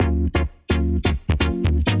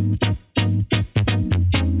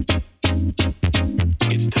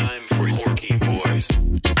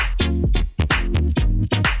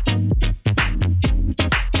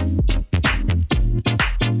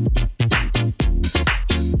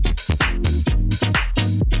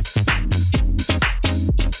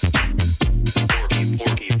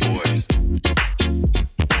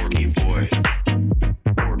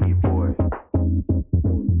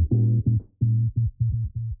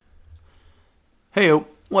Hey,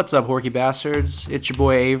 what's up, Horky Bastards? It's your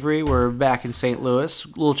boy Avery. We're back in St. Louis. A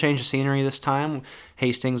little change of scenery this time.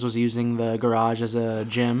 Hastings was using the garage as a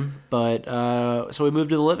gym, but so we moved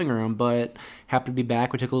to the living room. But happy to be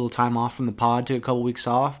back. We took a little time off from the pod, took a couple weeks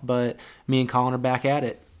off, but me and Collin are back at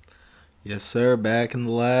it. Yes, sir. Back in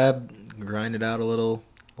the lab, grinded out a little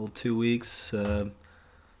 2 weeks, just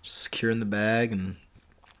securing the bag, and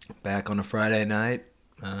back on a Friday night,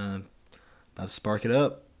 about to spark it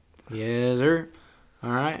up. Yes, sir. All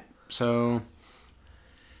right, so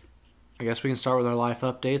I guess we can start with our life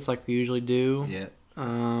updates like we usually do. Yeah.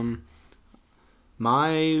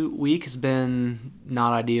 My week has been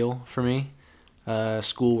not ideal for me.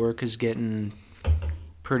 Schoolwork is getting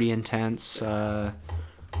pretty intense.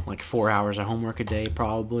 Like 4 hours of homework a day,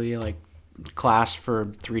 probably. Like class for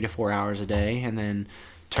 3 to 4 hours a day, and then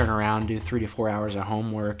turn around and do 3 to 4 hours of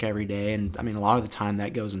homework every day. And I mean, a lot of the time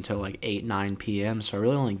that goes until like 8-9 p.m. So I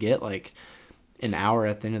really only get like an hour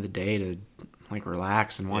at the end of the day to like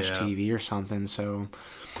relax and watch TV or something. So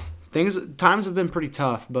times have been pretty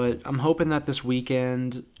tough, but I'm hoping that this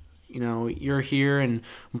weekend, you're here and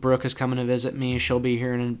Brooke is coming to visit me. She'll be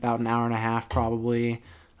here in about an hour and a half probably.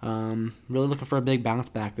 Really looking for a big bounce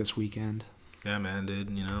back this weekend. Yeah, man, dude.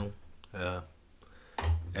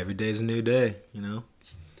 Every day's a new day. Yeah,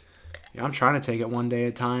 I'm trying to take it one day at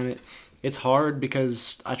a time. It's hard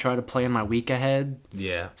because I try to plan my week ahead.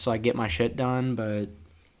 Yeah. So I get my shit done, but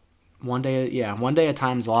one day at a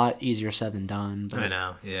time is a lot easier said than done. But I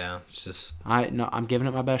know. Yeah. It's just. I'm giving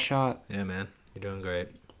it my best shot. Yeah, man. You're doing great.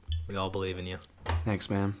 We all believe in you. Thanks,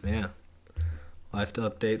 man. Yeah. Life to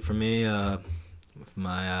update for me.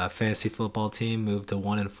 My fantasy football team moved to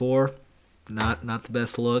 1-4. Not the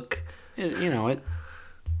best look.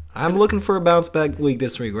 I'm looking for a bounce back week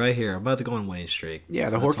this week right here. I'm about to go on winning streak. Yeah,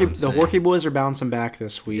 so the Horky boys are bouncing back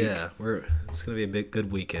this week. Yeah, it's gonna be a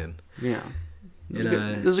good weekend. Yeah, this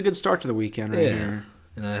is a good start to the weekend right here.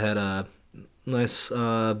 And I had a nice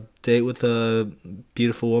date with a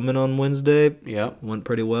beautiful woman on Wednesday. Yep, went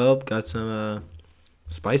pretty well. Got some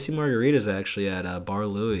spicy margaritas actually at Bar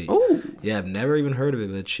Louie. Oh, yeah, I've never even heard of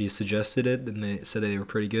it, but she suggested it, and they said they were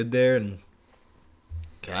pretty good there, and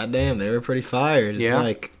goddamn, they were pretty fired. It's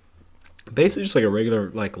like basically just like a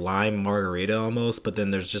regular like lime margarita almost, but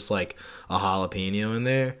then there's just like a jalapeno in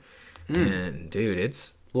there, and dude,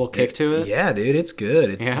 it's a little kick to it. Yeah, dude, it's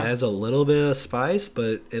good. It has a little bit of spice,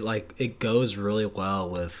 but it goes really well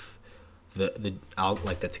with the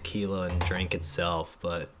tequila and drink itself,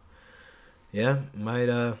 but. Yeah, might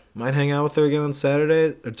hang out with her again on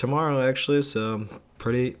Saturday or tomorrow actually. So I'm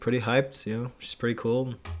pretty hyped. She's pretty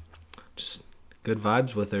cool. Just good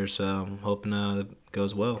vibes with her. So I'm hoping it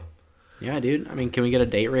goes well. Yeah, dude. I mean, can we get a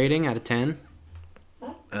date rating out of 10?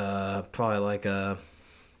 Probably like a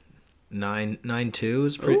 9.2.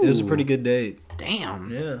 It was a pretty good date.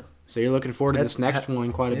 Damn. Yeah. So you're looking forward to this next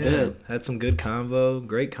one quite a bit. Had some good convo,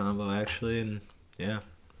 great convo actually, and yeah,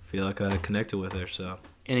 feel like I connected with her. So.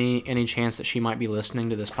 Any chance that she might be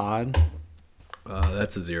listening to this pod?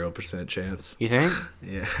 That's a 0% chance. You think?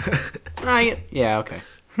 Yeah. Yeah, okay.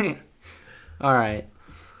 All right.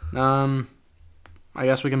 I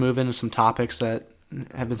guess we can move into some topics that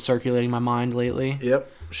have been circulating my mind lately. Yep,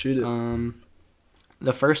 shoot it.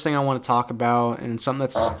 The first thing I want to talk about, and something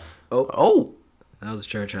that's... Oh! That was a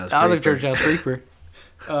church house creeper. That was a church house creeper.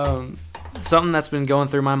 Something that's been going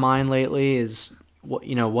through my mind lately is what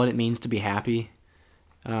it means to be happy.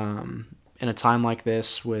 In a time like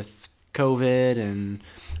this with COVID and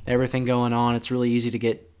everything going on, it's really easy to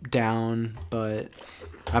get down, but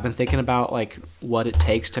I've been thinking about like what it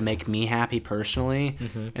takes to make me happy personally,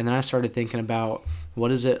 and then I started thinking about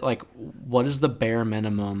what is the bare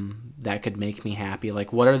minimum that could make me happy?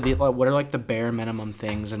 Like what are like the bare minimum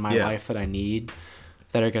things in my life that I need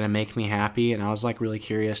that are going to make me happy? And I was like really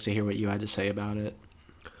curious to hear what you had to say about it.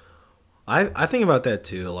 I think about that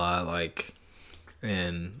too a lot, like.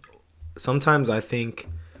 And sometimes I think,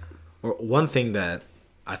 or one thing that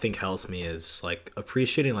I think helps me is like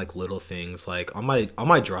appreciating like little things. Like on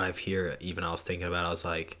my drive here, even I was thinking about, I was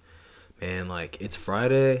like, man, like it's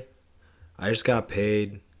Friday, I just got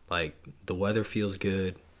paid, like the weather feels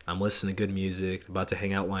good, I'm listening to good music, about to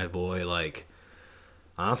hang out with my boy. Like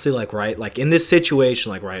honestly, like in this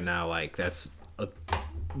situation, like right now, like that's a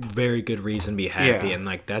very good reason to be happy. Yeah. And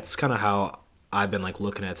like that's kind of how I've been like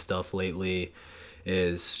looking at stuff lately.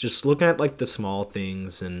 Is just looking at like the small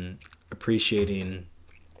things and appreciating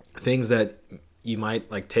things that you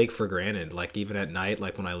might like take for granted. Like even at night,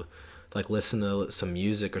 like when I like listen to some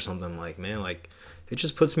music or something, like man, like it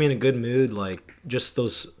just puts me in a good mood. Like just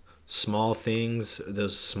those small things,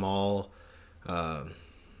 those small I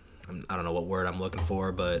don't know what word I'm looking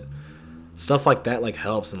for, but stuff like that like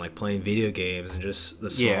helps, and like playing video games and just the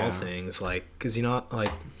small Yeah. things, like because you know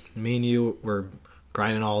like me and you were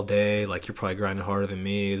grinding all day, like you're probably grinding harder than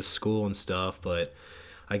me, the school and stuff, but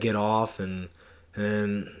I get off and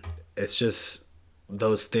it's just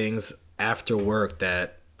those things after work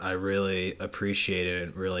that I really appreciate it.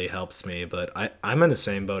 It really helps me. But I'm in the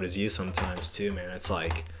same boat as you sometimes too, man. It's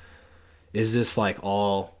like, is this like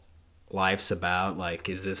all life's about? Like,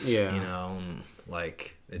 is this, Yeah. you know,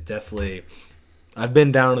 like it definitely, I've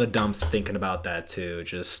been down in the dumps thinking about that too.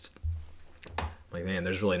 Just like, man,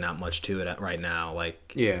 there's really not much to it right now.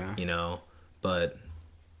 Like, Yeah. you know, but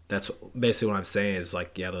that's basically what I'm saying is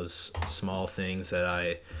like, yeah, those small things that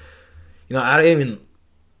I don't even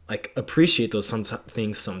like appreciate those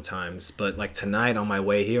things sometimes. But like tonight on my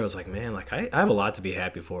way here, I was like, man, like I have a lot to be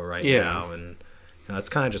happy for right Yeah. now. And, you know, that's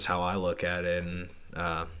kind of just how I look at it. And,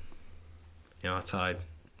 you know,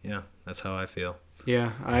 that's how I feel.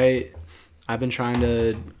 Yeah. I've been trying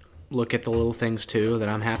to look at the little things too that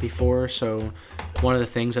I'm happy for. So one of the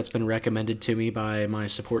things that's been recommended to me by my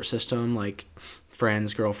support system, like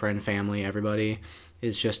friends, girlfriend, family, everybody,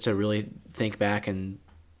 is just to really look back and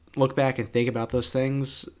think about those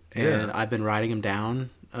things. And Yeah. I've been writing them down.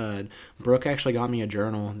 Brooke actually got me a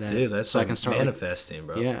journal that Dude, that's so I like can start manifesting,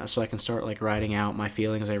 bro. yeah, so I can start like writing out my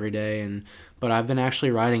feelings every day. But I've been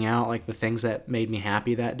actually writing out like the things that made me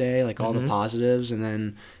happy that day, like all the positives, and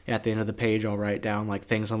then at the end of the page I'll write down like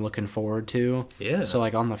things I'm looking forward to. Yeah. So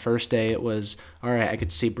like on the first day it was, all right, I get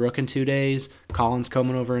to see Brooke in 2 days, Colin's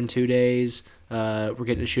coming over in 2 days. We're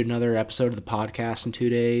getting to shoot another episode of the podcast in 2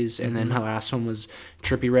 days, and then my last one was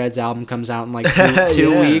Trippie Redd's album comes out in like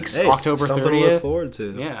two Yeah. weeks, Hey, October something to 30th. look forward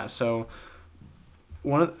to. Yeah, so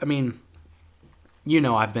I mean, you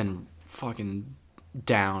know, I've been fucking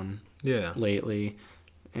down Yeah. lately,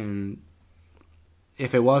 and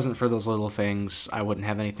if it wasn't for those little things, I wouldn't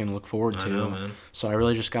have anything to look forward to. I know, man. So I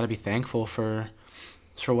really just got to be thankful for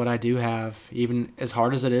what I do have, even as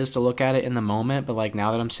hard as it is to look at it in the moment. But like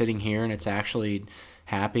now that I'm sitting here and it's actually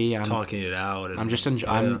happy, I'm Talking it out. And, I'm just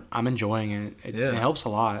yeah. I'm enjoying it. It helps a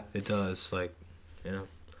lot. It does. Like, yeah.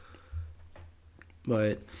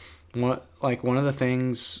 But one of the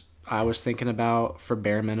things I was thinking about for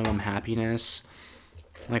bare minimum happiness,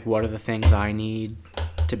 like what are the things I need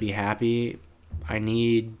to be happy? I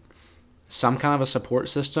need some kind of a support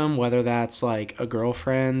system, whether that's like a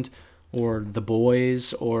girlfriend or the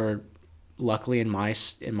boys, or luckily in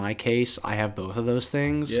my case, I have both of those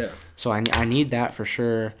things. Yeah. So I need that for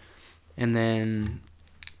sure. And then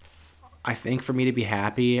I think for me to be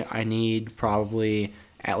happy, I need probably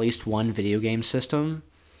at least one video game system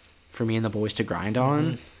for me and the boys to grind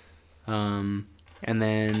on. And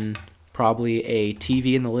then probably a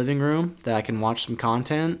TV in the living room that I can watch some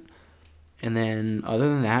content. And then other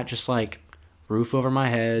than that, just like roof over my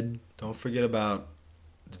head. Don't forget about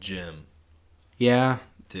the gym. Yeah.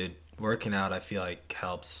 Dude, working out I feel like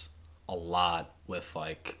helps a lot with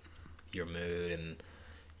like your mood, and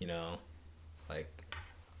you know, like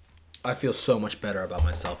I feel so much better about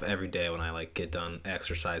myself every day when I like get done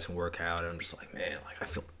exercise and work out, and I'm just like, man, like I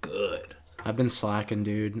feel good. I've been slacking,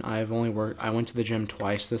 dude. I went to the gym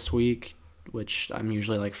twice this week, which I'm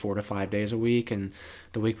usually like 4 to 5 days a week, and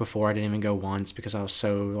the week before I didn't even go once because I was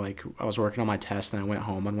so like I was working on my test, and I went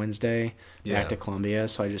home on Wednesday back to Columbia,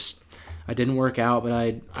 so I didn't work out, but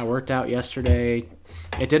I worked out yesterday.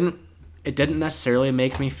 It didn't necessarily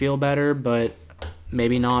make me feel better, but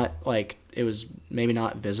maybe not like it was maybe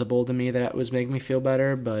not visible to me that it was making me feel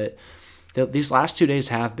better, but these last 2 days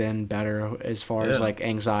have been better as far as like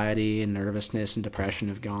anxiety and nervousness and depression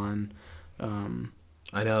have gone.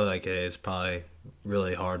 I know, like it is probably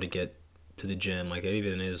really hard to get to the gym. Like it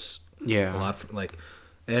even is a lot. Like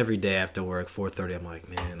every day after work, 4:30, I'm like,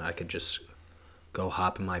 man, I could just go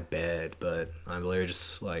hop in my bed, but I'm literally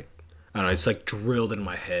just like, I don't know. It's like drilled in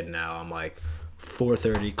my head now. I'm like,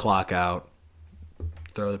 4:30, clock out,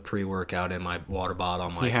 throw the pre-workout in my water bottle.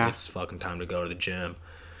 I'm like, it's fucking time to go to the gym,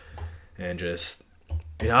 and just.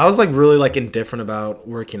 You know, I was like really like indifferent about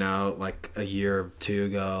working out like a year or two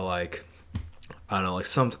ago. Like, I don't know, like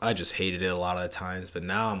I just hated it a lot of the times, but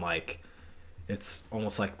now I'm like, it's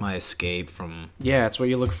almost like my escape from. Yeah, it's what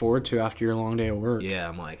you look forward to after your long day of work. Yeah,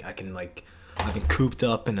 I'm like, I've been cooped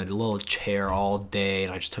up in a little chair all day,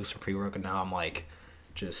 and I just took some pre-work, and now I'm like,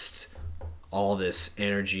 just all this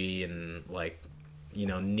energy and like, you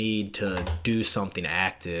know, need to do something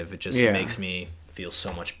active. It just makes me feel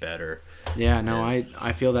so much better. Yeah, no,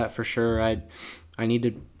 I feel that for sure. I need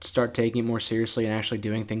to start taking it more seriously and actually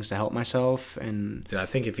doing things to help myself. And yeah, I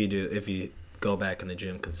think if you go back in the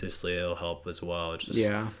gym consistently, it'll help as well.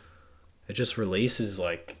 It just releases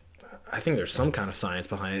like, I think there's some kind of science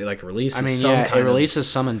behind it. Like, it releases I mean, some yeah, kind it releases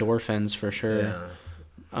some endorphins for sure. Yeah.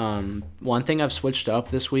 One thing I've switched up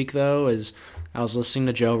this week though is I was listening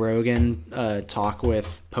to Joe Rogan talk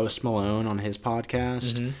with Post Malone on his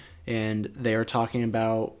podcast, and they were talking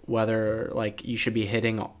about whether like you should be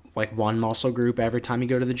hitting like one muscle group every time you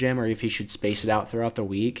go to the gym, or if you should space it out throughout the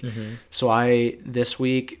week. So this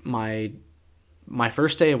week my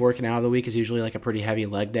first day of working out of the week is usually like a pretty heavy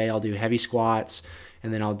leg day. I'll do heavy squats,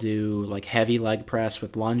 and then I'll do like heavy leg press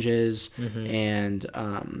with lunges, and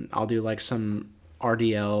I'll do like some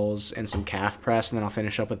RDLs and some calf press, and then I'll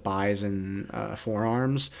finish up with buys and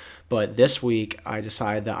forearms. But this week I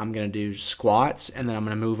decided that I'm going to do squats, and then I'm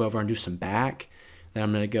going to move over and do some back. Then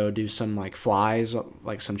I'm going to go do some like flies,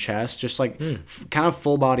 like some chest, just like kind of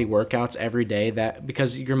full body workouts every day, that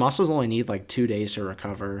because your muscles only need like 2 days to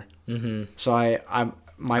recover. So I've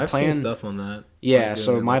plan, seen stuff on that. yeah, Like,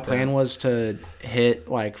 so my like plan that. was to hit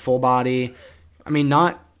like full body. I mean,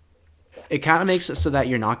 not. It kind of makes it so that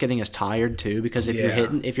you're not getting as tired too, because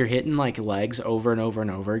if you're hitting like legs over and over and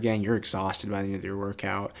over again, you're exhausted by the end of your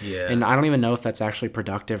workout. Yeah. And I don't even know if that's actually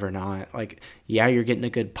productive or not. Like, yeah, you're getting a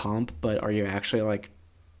good pump, but are you actually like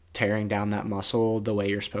tearing down that muscle the way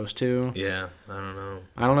you're supposed to? Yeah, I don't know.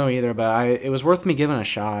 I don't know either, but it was worth me giving a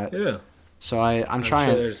shot. Yeah. So I'm trying.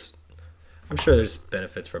 I'm sure there's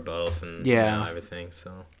benefits for both, and everything.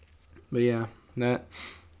 So, but yeah, that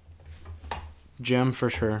gym for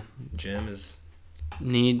sure. Gym is I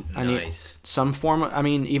need nice. some form of, I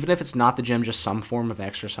mean, even if it's not the gym, just some form of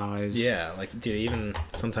exercise. Yeah, like, dude, even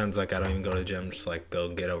sometimes, like, I don't even go to the gym, just, like, go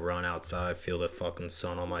get a run outside, feel the fucking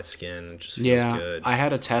sun on my skin, it just feels good. I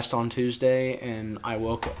had a test on Tuesday, and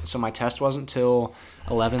so my test wasn't till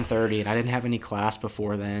 11:30, and I didn't have any class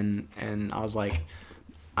before then, and I was like,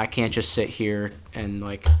 I can't just sit here and,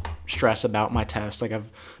 like, stress about my test. Like, I've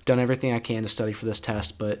done everything I can to study for this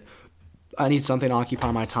test, but I need something to occupy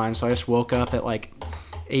my time, so I just woke up at like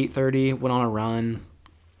 8:30, went on a run,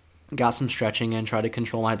 got some stretching in, tried to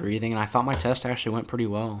control my breathing, and I thought my test actually went pretty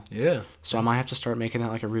well. Yeah. So I might have to start making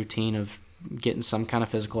that like a routine of getting some kind of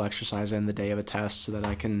physical exercise in the day of a test, so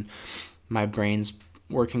that my brain's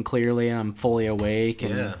working clearly and I'm fully awake,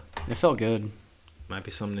 and it felt good. Might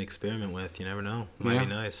be something to experiment with. You never know. Might be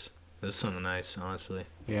nice. This is something nice, honestly.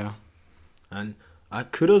 Yeah. And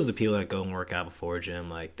kudos to people that go and work out before gym.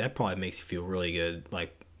 Like, that probably makes you feel really good,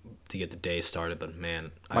 like, to get the day started. But,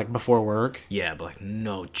 man. Like, before work? Yeah, but, like,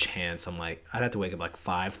 no chance. I'm like, I'd have to wake up, like,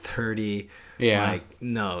 5:30. Yeah. Like,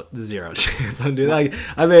 no, zero chance. I'm doing like,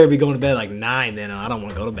 I better be going to bed, like, 9 then. I don't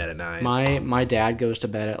want to go to bed at 9. My dad goes to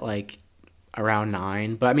bed at, like, around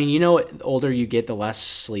 9. But, I mean, the older you get, the less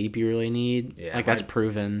sleep you really need. Yeah, like, that's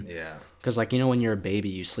proven. Yeah. Because, like, when you're a baby,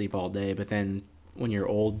 you sleep all day. But then when you're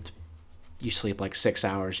old, you sleep like 6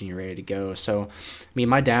 hours and you're ready to go. So, I mean,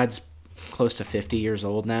 my dad's close to 50 years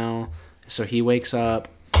old now. So he wakes up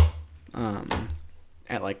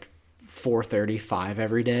at like 4:35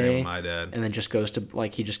 every day. Same with my dad. And then just goes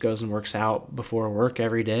and works out before work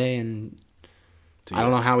every day. And I don't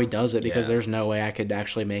know how he does it, because there's no way I could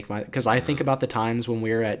actually make because I think about the times when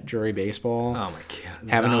we were at jury baseball. Oh my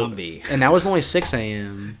God. Zombie. And that was only 6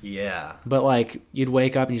 a.m. Yeah. But like, you'd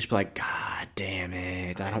wake up and you'd just be like, God damn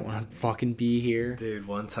it, I don't want to fucking be here. Dude,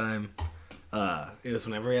 one time, it was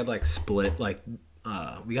whenever we had like split, like,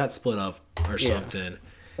 we got split up or something,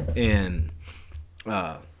 and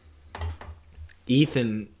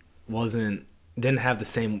Ethan didn't have the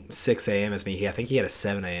same 6 a.m. as me. I think he had a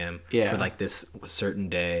 7 a.m. for like this certain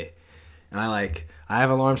day. And I have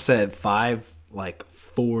an alarm set at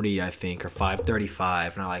 5:40, I think, or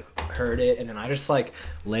 5:35, and I like heard it, and then I just like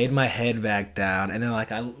laid my head back down, and then like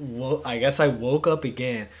I guess I woke up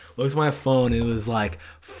again, looked at my phone, it was like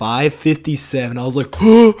 5:57. I was like,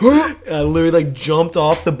 I literally like jumped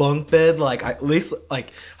off the bunk bed, like I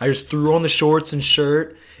just threw on the shorts and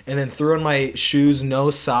shirt, and then threw on my shoes, no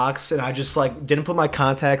socks, and I just like didn't put my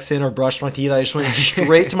contacts in or brushed my teeth. I just went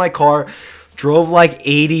straight to my car, drove like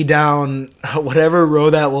 80 down whatever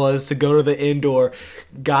road that was to go to the indoor.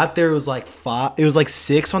 Got there, it was like 5. It was like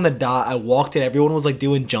 6 on the dot. I walked in, everyone was like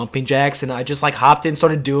doing jumping jacks, and I just like hopped in,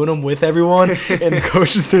 started doing them with everyone, and the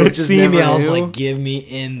coaches didn't see me. I was like, give me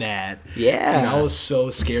in that. Yeah. Dude, I was so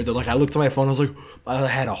scared though. Like, I looked at my phone, I was like, I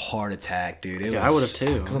had a heart attack, dude. I would have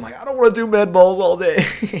too. Because I'm like, I don't want to do med balls all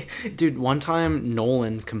day. Dude, one time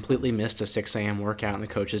Nolan completely missed a 6 a.m. workout, and the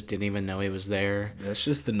coaches didn't even know he was there. That's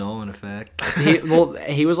just the Nolan effect.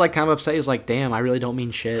 He was like kind of upset. He's like, damn, I really don't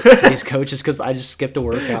mean shit to these coaches because I just skipped a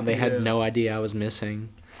workout. They had no idea I was missing.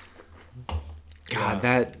 God,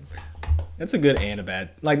 that's a good and a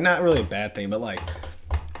bad. Like, not really a bad thing, but like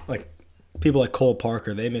people like Cole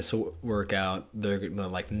Parker, they miss a workout, they're gonna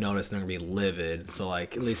like notice they're gonna be livid. So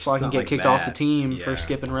like at least So I it's can not get like kicked that. off the team for Yeah.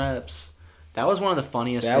 skipping reps. That was one of the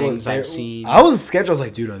funniest That things was I've seen. I was sketched. I was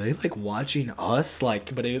like, dude, are they like watching us?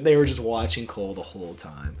 Like, but they were just watching Cole the whole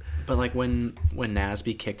time. But like when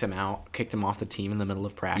Nasby kicked him off the team in the middle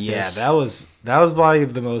of practice. Yeah, that was probably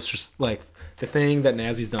the most like the thing that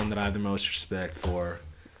Nasby's done that I have the most respect for.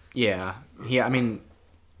 Yeah, I mean,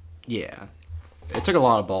 yeah, it took a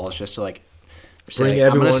lot of balls just to like Bring say, I'm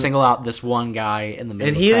everyone- gonna single out this one guy in the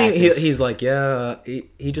middle And of practice. he's like, yeah,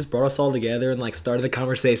 he just brought us all together and like started the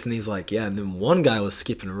conversation. He's like, yeah, and then one guy was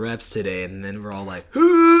skipping reps today, and then we're all like,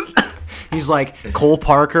 He's like, Cole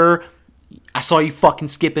Parker, I saw you fucking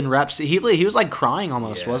skipping reps. He was like crying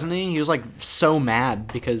almost, Yeah. wasn't he? He was like so mad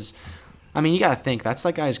because, I mean, you gotta think that's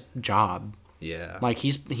that guy's job. yeah, Like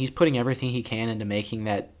he's putting everything he can into making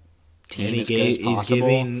that team and as good as possible. he's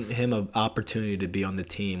giving him an opportunity to be on the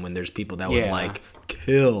team when there's people that would Yeah. like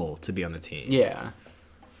kill to be on the team. Yeah.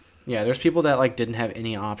 Yeah, there's people that like didn't have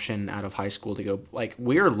any option out of high school to go. Like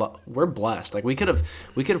we're blessed. Like we could have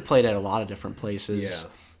played at a lot of different places. Yeah.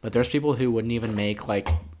 But there's people who wouldn't even make like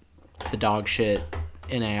the dog shit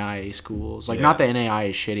NAIA schools. Like Yeah. not that NAIA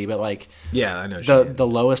is shitty, but like Yeah, I know. the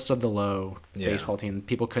lowest of the low Yeah. baseball team.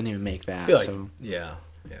 People couldn't even make that. I feel like, So yeah,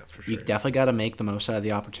 for sure. you definitely got to make the most out of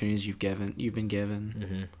the opportunities you've been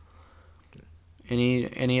given. Mm-hmm.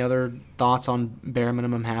 Any other thoughts on bare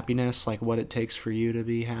minimum happiness, like what it takes for you to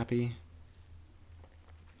be happy?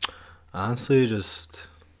 Honestly, just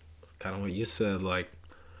kind of what you said. Like,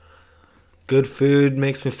 good food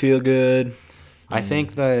makes me feel good. I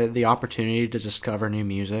think the opportunity to discover new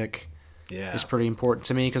music Yeah, is pretty important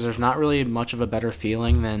to me because there's not really much of a better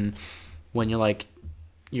feeling than when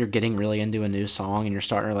you're getting really into a new song and you're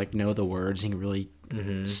starting to like know the words and you really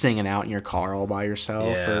sing it out in your car all by yourself.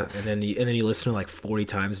 yeah. And then you listen to like 40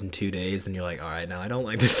 times in 2 days, and you're like, all right, now I don't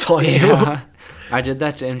like this song anymore. Yeah, I did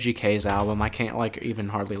that to MGK's album. I can't like even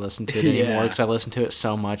hardly listen to it anymore Yeah. because I listened to it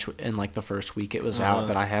so much in like the first week it was out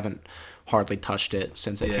that I haven't hardly touched it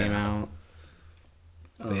since it Yeah. came out.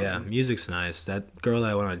 But yeah, music's nice. That girl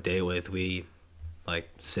that I went on a date with, we like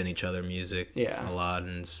send each other music Yeah. a lot,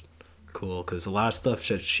 and it's cool because a lot of stuff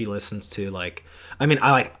that she listens to, like, I mean,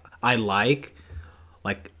 I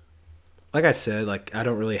like I said, like, I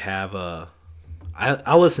don't really have a.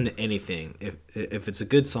 I'll listen to anything if it's a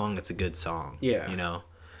good song, it's a good song. Yeah. You know.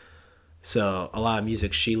 So a lot of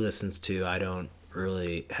music she listens to, I don't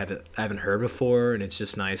really I haven't heard before, and it's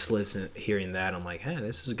just nice hearing that. I'm like, hey,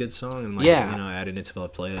 this is a good song, and like, Yeah. you know, adding it to the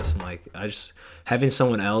playlist. I'm like, I just having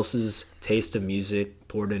someone else's taste of music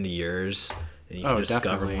poured into yours, and you can discover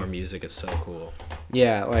definitely. more music. It's so cool.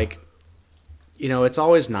 Yeah, like, you know, it's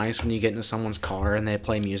always nice when you get into someone's car and they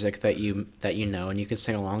play music that you know and you can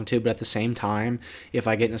sing along to. But at the same time, if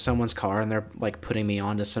I get into someone's car and they're like putting me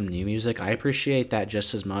on to some new music, I appreciate that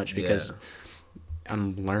just as much because Yeah.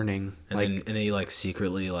 I'm learning. And Like, then you like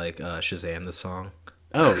secretly like Shazam the song.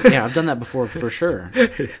 oh yeah, I've done that before for sure.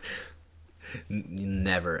 You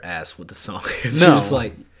never ask what the song is. No. You're just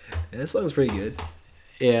like, yeah, this song's pretty good.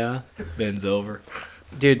 Yeah, Bends over.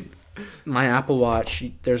 dude. My Apple Watch,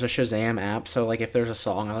 there's a Shazam app, so like if there's a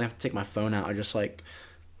song, I don't have to take my phone out. I just like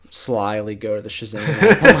slyly go to the Shazam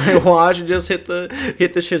app on my watch and just hit the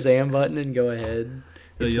Shazam button and go ahead.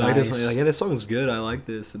 It's You like this nice. song? You're like, yeah, this song's good. I like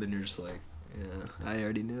this. And then you're just like, yeah, I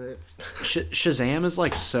already knew it. Shazam is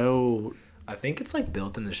like so. I think it's like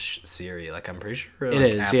built in the Siri. Like I'm pretty sure It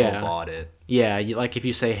like, is, Apple yeah. bought it. Yeah, like if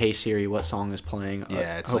you say, "Hey Siri, what song is playing?"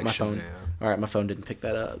 Yeah, it's I hope like my phone. Shazam. All right, my phone didn't pick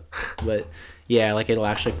that up, but yeah, like it'll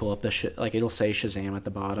actually pull up the like it'll say Shazam at the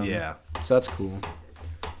bottom. Yeah. So that's cool.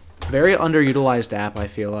 Very underutilized app. I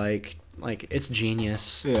feel like it's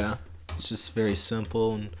genius. Yeah. It's just very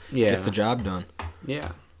simple and Yeah. gets the job done. Yeah.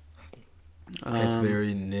 It's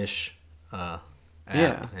very niche app,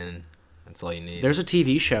 yeah. and that's all you need. There's a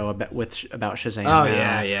TV show about Shazam. Oh, now.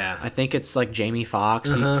 yeah, yeah. I think it's like Jamie Foxx.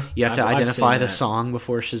 Uh-huh. You have to I've identify seen the that. song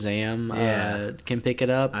before Shazam can pick it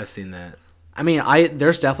up. I've seen that. I mean,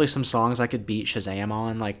 there's definitely some songs I could beat Shazam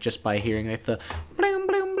on, like just by hearing like the bloom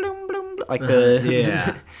bloom bloom bloom, like the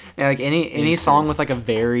Yeah. and like any song with like a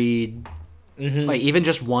varied, Mm-hmm. like even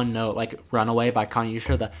just one note, like "Runaway" by Kanye. You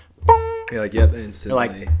hear the You're like, yep, or instantly.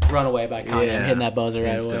 like "Runaway" by Kanye, and hitting that buzzer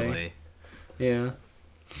right instantly. away. Yeah.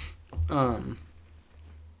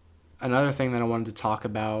 Another thing that I wanted to talk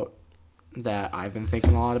about that I've been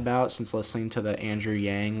thinking a lot about since listening to the Andrew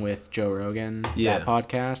Yang with Joe Rogan that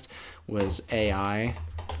podcast was AI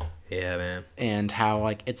Yeah, man. and how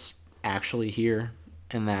like it's actually here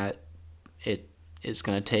and that it is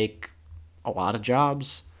going to take a lot of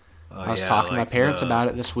jobs. I was talking to my parents about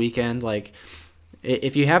it this weekend. Like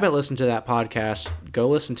If you haven't listened to that podcast, go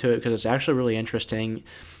listen to it because it's actually really interesting.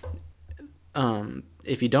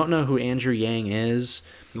 If you don't know who Andrew Yang is,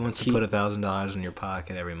 He wants to put $1,000 in your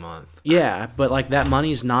pocket every month. Yeah, but like that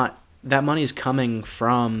money's coming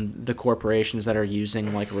from the corporations that are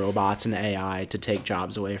using like robots and AI to take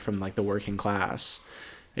jobs away from like the working class.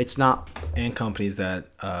 It's not, and companies that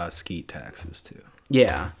skeet taxes too.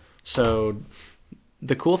 Yeah. So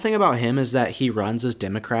the cool thing about him is that he runs as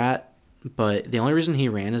Democrat, but the only reason he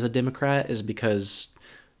ran as a Democrat is because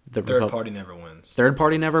the third party never wins. Third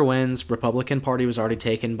party never wins. Republican Party was already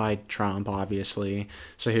taken by Trump, obviously.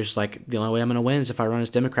 So he was like, the only way I'm going to win is if I run as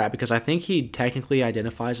Democrat, because I think he technically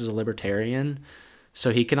identifies as a libertarian.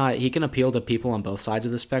 So he can appeal to people on both sides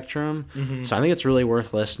of the spectrum. Mm-hmm. So I think it's really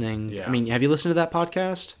worth listening. Yeah. I mean, have you listened to that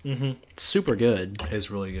podcast? Mm-hmm. It's super good. It's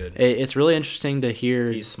really good. It's really interesting to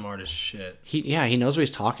hear. He's smart as shit. He knows what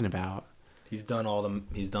he's talking about. He's done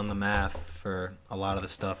the math for a lot of the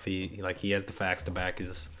stuff. He has the facts to back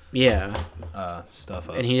his stuff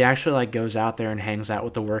up. And he actually like goes out there and hangs out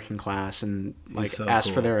with the working class and like asks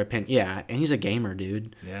for their opinion. Yeah, and he's a gamer,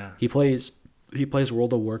 dude. Yeah. He plays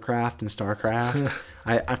World of Warcraft and StarCraft.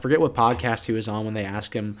 I forget what podcast he was on when they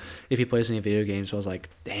asked him if he plays any video games. So I was like,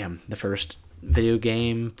 damn, the first video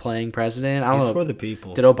game playing president. I don't know. He's for the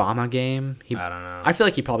people. Did Obama game? I don't know. I feel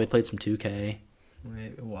like he probably played some 2K.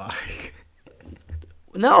 Why?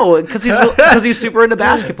 No, because he's super into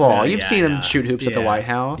basketball. You've seen him shoot hoops at the White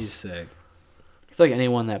House. He's sick. I feel like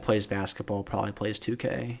anyone that plays basketball probably plays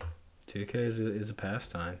 2K. 2K is a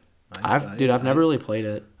pastime. I've never really played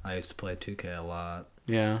it. I used to play 2K a lot.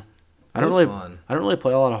 Yeah, I don't really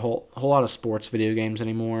play a whole lot of sports video games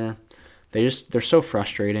anymore. They're so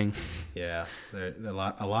frustrating. Yeah, a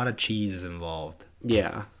lot of cheese is involved.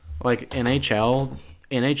 Yeah, like NHL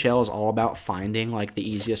is all about finding like the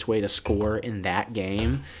easiest way to score in that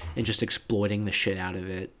game and just exploiting the shit out of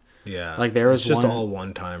it. Yeah, like there was just all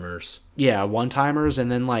one-timers. Yeah, one-timers,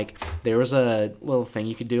 and then like there was a little thing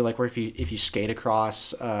you could do like where if you skate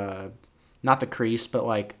across not the crease but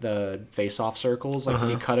like the face-off circles, like if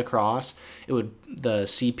you cut across, the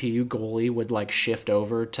CPU goalie would like shift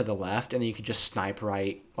over to the left, and then you could just snipe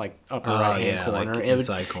right like upper right hand corner.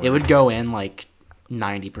 Like it would go in like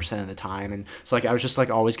 90% of the time, and so like I was just like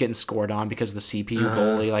always getting scored on because the CPU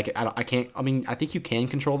goalie, like I can't. I mean, I think you can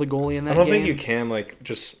control the goalie in that game. I don't think you can like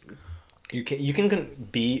just you can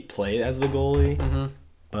be played as the goalie,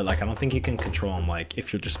 but like I don't think you can control him like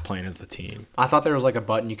if you're just playing as the team. I thought there was like a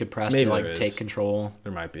button you could press to like take control.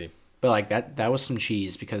 There might be, but like that was some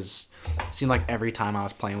cheese because it seemed like every time I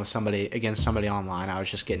was playing with somebody against somebody online, I was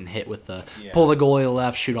just getting hit with the pull the goalie to the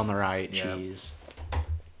left, shoot on the right, cheese.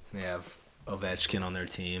 They have Ovechkin on their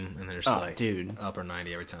team, and they're just dude, upper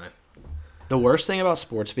 90 every time. The worst thing about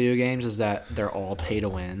sports video games is that they're all pay to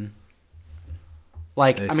win.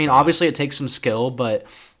 Like, I mean, obviously it takes some skill, but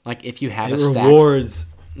like if you have it rewards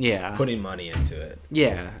putting money into it.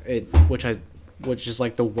 Yeah, which is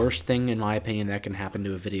like the worst thing in my opinion that can happen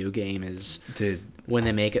to a video game is when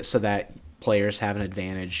they make it so that players have an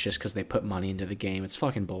advantage just because they put money into the game. It's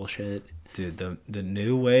fucking bullshit. Dude, the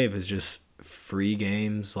new wave is just free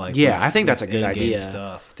games, like I think that's a good idea.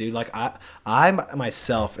 Stuff, dude. Like I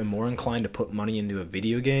myself am more inclined to put money into a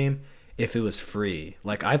video game if it was free.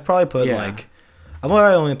 Like I've probably put I've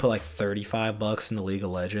already only put like $35 into League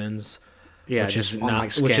of Legends. Yeah, which just is on, not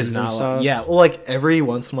like, skins and stuff. Well, like every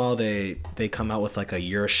once in a while they come out with like a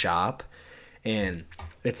Your Shop, and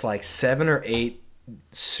it's like 7 or 8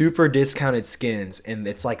 super discounted skins, and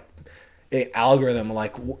it's like an algorithm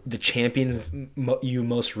like the champions you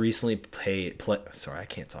most recently played,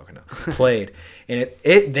 and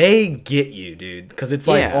they get you, dude, because it's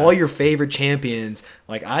like all your favorite champions.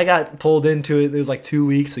 Like I got pulled into it was like 2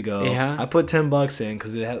 weeks ago. I put $10 in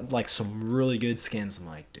because it had like some really good skins. I'm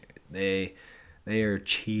like, dude, they are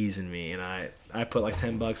cheesing me, and I put like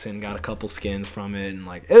 $10 in, got a couple skins from it, and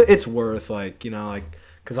like it's worth like, you know, like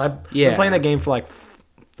because I've been playing that game for like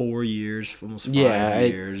 4 years, almost 5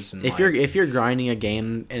 years. And if you're grinding a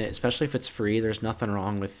game, and especially if it's free, there's nothing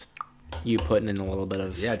wrong with you putting in a little bit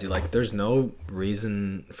of dude. Like there's no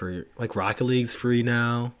reason for like Rocket League's free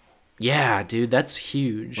now. Yeah, dude, that's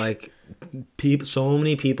huge. Like so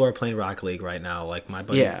many people are playing Rocket League right now. Like my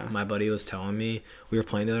buddy was telling me, we were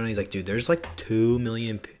playing the other night. He's like, dude, there's like 2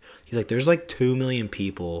 million. He's like, there's like 2 million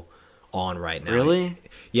people on right now. Really?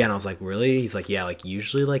 Yeah, and I was like, really? He's like, yeah, like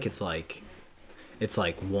usually like it's like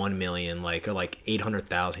 1 million, like, or like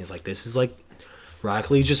 800,000. He's like, this is like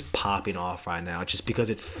Rocket League just popping off right now just because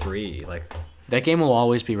it's free. Like that game will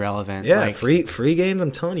always be relevant. Yeah, like, free games,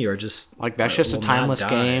 I'm telling you, are just like that's just a timeless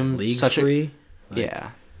game. League's free. Like,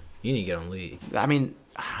 you need to get on League. I mean,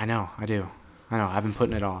 I know, I do. I know. I've been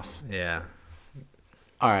putting it off. Yeah.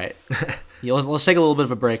 All right. Yeah, let's take a little bit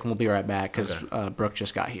of a break, and we'll be right back because Okay. Brooke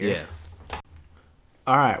just got here. Yeah.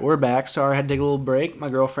 All right, we're back. Sorry, I had to take a little break. My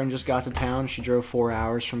girlfriend just got to town. She drove 4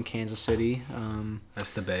 hours from Kansas City. That's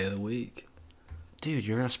the Bay of the Week. Dude,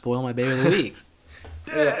 you're gonna spoil my baby of the week.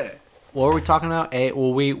 Yeah. What were we talking about?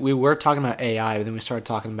 We were talking about AI, but then we started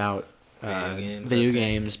talking about video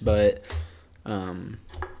games. But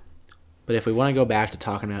if we want to go back to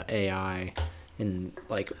talking about AI and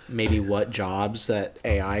like maybe what jobs that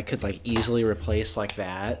AI could like easily replace like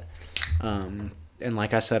that, and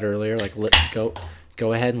like I said earlier, like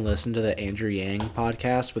go ahead and listen to the Andrew Yang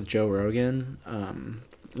podcast with Joe Rogan.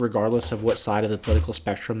 Regardless of what side of the political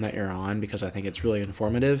spectrum that you're on, because I think it's really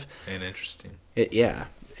informative and interesting. Yeah,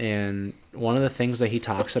 and one of the things that he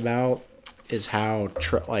talks about is how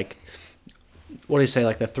like what do you say,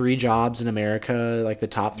 like the 3 jobs in America, like the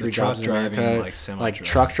top 3 jobs in America, like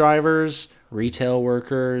truck drivers, retail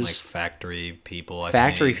workers, like factory people,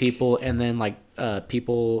 people, and then like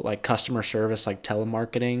people like customer service, like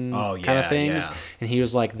telemarketing kind of things. Yeah. And he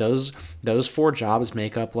was like those 4 jobs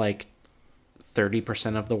make up like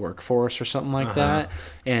 30% of the workforce or something like that,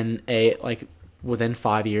 and like within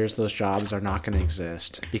 5 years those jobs are not going to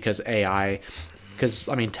exist because AI. Because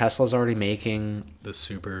I mean, Tesla's already making the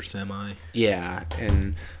super semi. Yeah,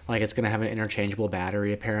 and like it's going to have an interchangeable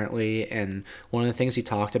battery apparently. And one of the things he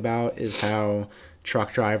talked about is how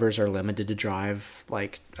truck drivers are limited to drive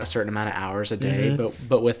like a certain amount of hours a day,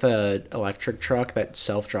 but with a electric truck that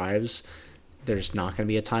self drives, there's not going to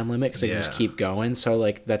be a time limit because they can just keep going. So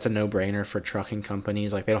like that's a no-brainer for trucking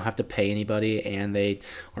companies. Like they don't have to pay anybody and they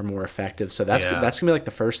are more effective. So that's going to be like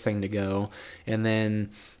the first thing to go. And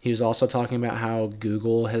then he was also talking about how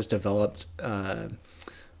Google has developed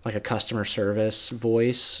like a customer service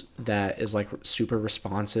voice that is like super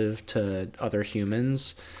responsive to other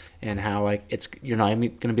humans, and how like you're not even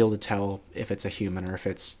going to be able to tell if it's a human or if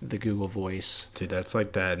it's the Google voice. Dude, that's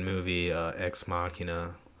like that movie Ex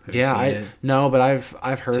Machina. No, but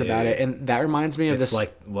I've heard about it, and that reminds me of this. It's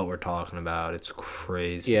like what we're talking about. It's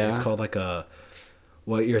crazy. Yeah, it's called like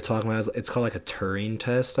what you're talking about. It's called like a Turing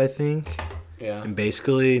test, I think. Yeah. And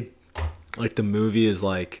basically, like the movie is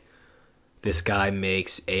like, this guy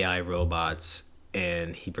makes AI robots,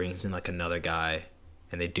 and he brings in like another guy,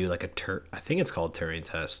 and they do like I think it's called Turing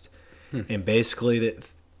test, and basically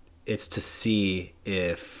it's to see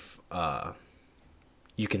if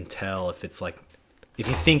you can tell if it's like. If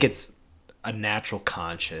you think it's a natural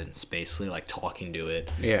conscience, basically, like talking to it.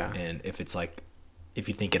 Yeah. And if it's like, if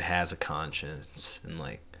you think it has a conscience, and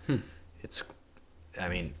like, it's, I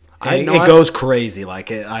mean, it goes crazy. Like,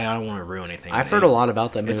 I don't want to ruin anything. I've heard a lot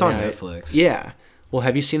about that movie. It's on Netflix. Yeah. Well,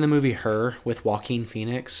 have you seen the movie Her with Joaquin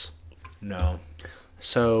Phoenix? No.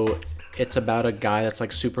 So it's about a guy that's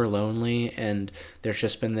like super lonely, and there's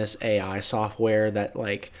just been this AI software that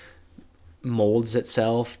like molds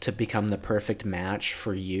itself to become the perfect match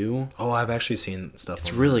for you. Oh, I've actually seen stuff.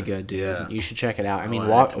 It's really good, dude. Yeah. You should check it out. I mean,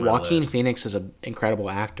 Joaquin Phoenix is an incredible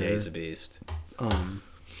actor. Yeah, he's a beast.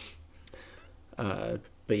 But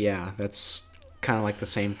yeah, that's kind of like the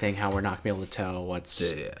same thing. How we're not gonna be able to tell what's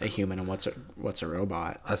a human and what's a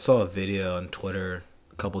robot. I saw a video on Twitter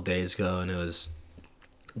a couple days ago, and it was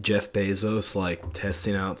Jeff Bezos like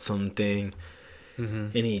testing out something.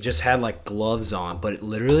 And he just had like gloves on, but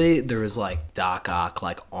literally there was like Doc Ock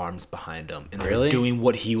like arms behind him, and they're doing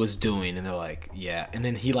what he was doing, and they're like, yeah. And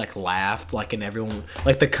then he like laughed, like, and everyone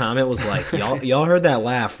like the comment was like, y'all heard that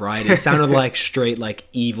laugh, right? It sounded like straight like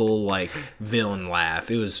evil like villain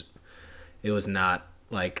laugh. It was not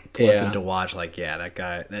like pleasant to watch. Like, yeah, that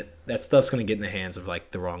guy, that stuff's gonna get in the hands of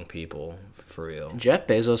like the wrong people for real. Jeff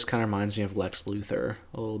Bezos kind of reminds me of Lex Luthor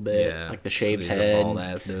a little bit, like the shaved head, a bald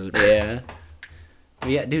ass dude. Yeah.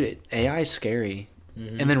 Yeah, dude, AI is scary.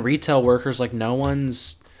 And then retail workers, like no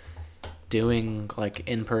one's doing like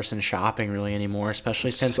in-person shopping really anymore, especially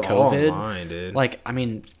since COVID. Online, dude. Like, I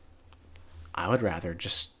mean, I would rather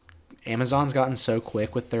just Amazon's gotten so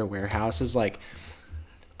quick with their warehouses. Like,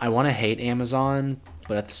 I want to hate Amazon,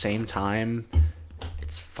 but at the same time,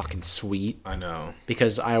 it's fucking sweet. I know.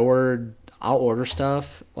 Because I'll order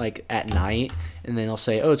stuff like at night, and then they'll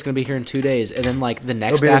say, "Oh, it's gonna be here in 2 days," and then like the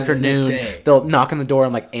next afternoon, they'll knock on the door.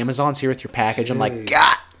 I'm like, "Amazon's here with your package." Dude, I'm like,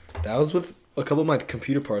 "God." That was with a couple of my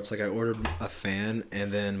computer parts. Like I ordered a fan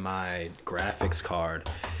and then my graphics card.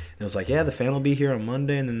 And it was like, "Yeah, the fan will be here on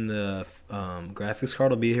Monday, and then the graphics card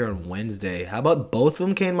will be here on Wednesday." How about both of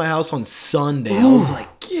them came to my house on Sunday? Ooh. I was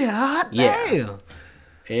like, "God damn."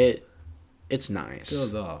 It's nice. It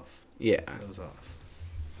goes off. Yeah, it goes off.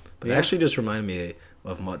 But it actually just reminded me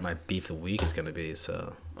of what my beef of the week is going to be.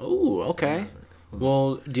 So. Oh, okay.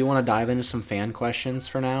 Well, do you want to dive into some fan questions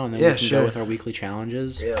for now, and then Yeah, we can sure. go with our weekly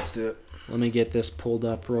challenges? Yeah, let's do it. Let me get this pulled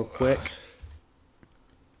up real quick.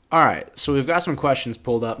 All right, so we've got some questions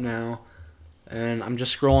pulled up now, and I'm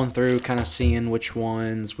just scrolling through, kind of seeing which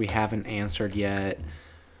ones we haven't answered yet.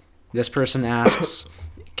 This person asks,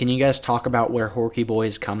 can you guys talk about where Horky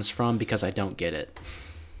Boys comes from? Because I don't get it.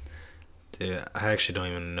 Dude, I actually don't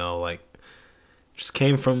even know. Like, just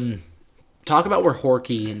came from. Talk about where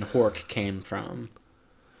Horky and Hork came from.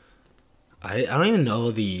 I don't even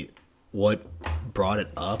know what brought it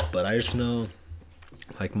up, but I just know,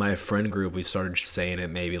 like, my friend group, we started saying it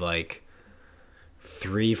maybe like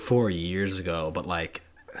 3-4 years ago, but like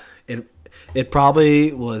it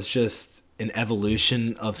probably was just an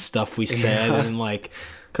evolution of stuff we said. Yeah. And like,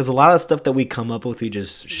 because a lot of stuff that we come up with, we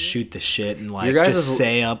just shoot the shit and like just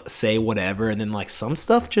say whatever, and then like some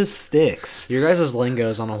stuff just sticks. Your guys'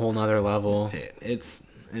 lingo's on a whole nother level.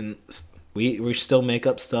 Dude, we still make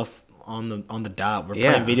up stuff on the dot. We're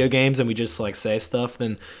playing video games and we just like say stuff.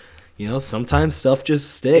 Then, sometimes stuff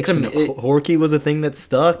just sticks. Horky was a thing that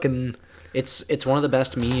stuck, and it's one of the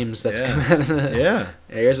best memes that's come out of the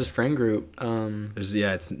guys' friend group.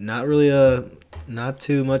 It's not really not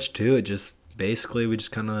too much to it. Just basically we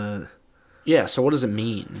just kind of So what does it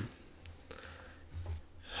mean?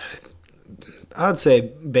 I'd say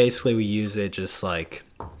basically we use it just like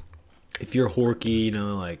if you're Horky,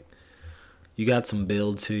 like you got some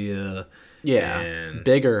build to you. Yeah, and,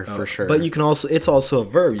 bigger for sure. But it's also a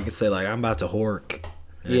verb. You can say like I'm about to hork.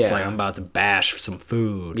 And it's like I'm about to bash some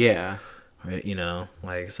food. Yeah. Right,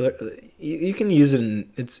 like so you can use it.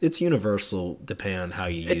 It's universal depending on how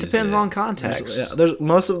you use it. It depends on context. There's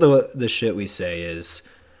most of the shit we say is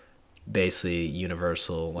basically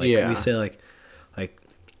universal. Like we say like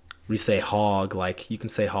we say hog. Like you can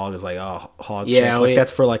say hog is like hog. Yeah, chick. Like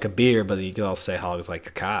that's for like a beer, but you can also say hog is like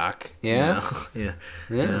a cock. Yeah.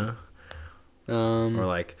 Yeah. Or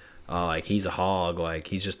like. Oh, like he's a hog, like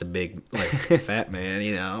he's just a big, like fat man,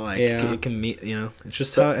 like it can mean, it's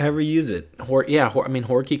just however you use it.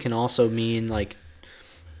 Horky can also mean like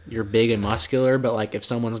you're big and muscular, but like if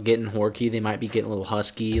someone's getting horky, they might be getting a little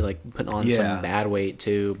husky, like putting on some bad weight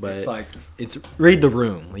too. But it's like read the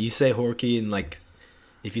room. You say horky, and like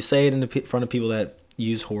if you say it in the front of people that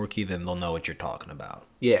use horky, then they'll know what you're talking about.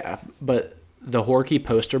 Yeah, but the Horky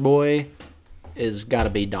poster boy is got to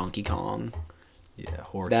be Donkey Kong. Yeah,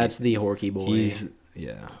 Horky. That's the Horky boy.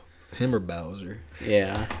 Him or Bowser.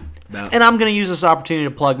 Yeah. And I'm going to use this opportunity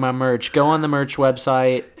to plug my merch. Go on the merch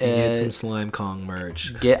website. And get some Slime Kong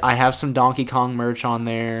merch. I have some Donkey Kong merch on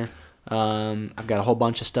there. I've got a whole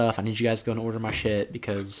bunch of stuff. I need you guys to go and order my shit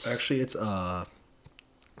because... Actually, it's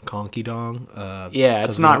Conky Dong.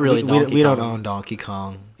 It's not really Donkey Kong. We don't own Donkey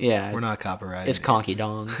Kong. Yeah. We're not copyrighted. It's Conky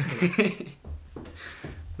Dong.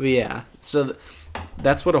 But yeah, so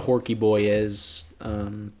that's what a Horky boy is.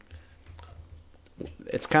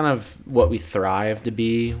 It's kind of what we thrive to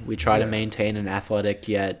be. We try to maintain an athletic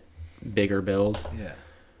yet bigger build. Yeah.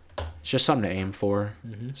 It's just something to aim for.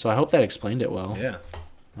 Mm-hmm. So I hope that explained it well. Yeah.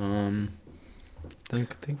 I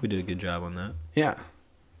think we did a good job on that. Yeah.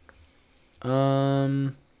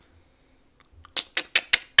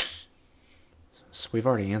 So we've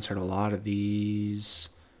already answered a lot of these.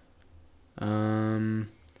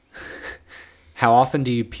 How often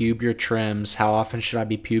do you pube your trims? How often should I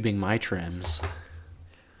be pubing my trims?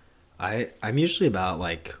 I'm usually about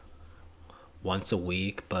like once a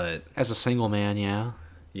week, but as a single man, yeah.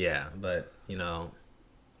 Yeah, but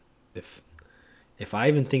if I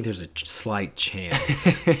even think there's a slight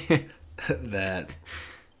chance that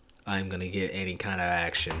I'm gonna get any kind of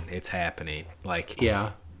action, it's happening. Like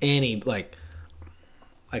any like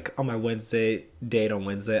on my date on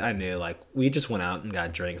Wednesday, I knew like we just went out and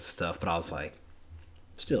got drinks and stuff, but I was like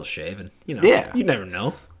still shaving. You never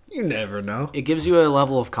know. You never know. It gives you a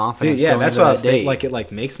level of confidence. Dude, that's what I was thinking. Like it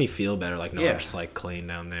like makes me feel better. Like I'm just like clean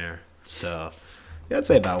down there. So I'd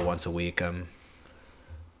say about once a week I'm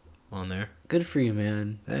on there. Good for you,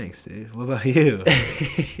 man. Thanks, dude. What about you?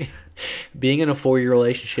 Being in a 4-year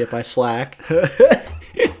relationship, I slack.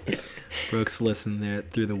 Brooke's listening there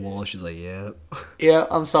through the wall. She's like, yeah. Yeah,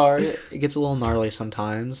 I'm sorry. It gets a little gnarly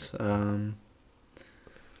sometimes.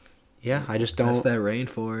 Yeah, I just don't. That's that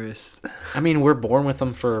rainforest. I mean, we're born with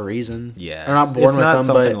them for a reason. Yeah, we're not born with them,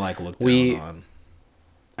 but to, like, look down on.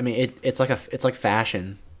 I mean, it's like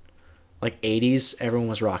fashion. Like 80s, everyone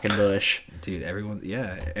was rocking Bush. Dude, everyone's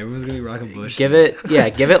gonna be rocking Bush. Give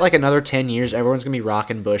it like another 10 years, everyone's gonna be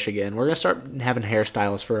rocking Bush again. We're gonna start having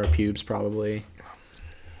hairstylists for our pubes, probably.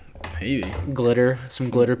 Maybe glitter,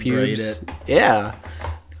 some glitter pubes. Braid it. Yeah.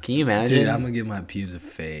 Can you imagine? Dude, I'm gonna give my pubes a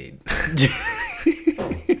fade.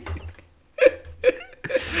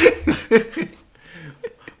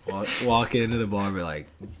 walk into the bar and be like,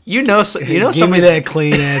 you know give me that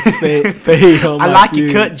clean ass fade on I my like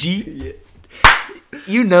pubes. your cut, G.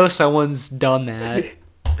 You know someone's done that.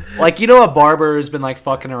 Like, you know, a barber has been like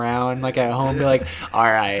fucking around like at home, be like, all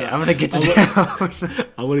right, I'm gonna get to town.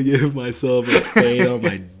 I want to give myself a fade on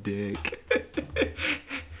my dick.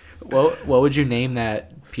 What would you name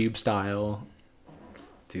that pube style?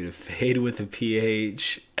 Dude, a fade with a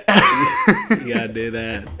pH. You gotta do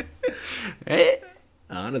that.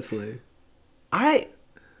 Honestly.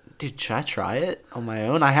 Dude, should I try it on my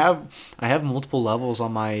own? I have multiple levels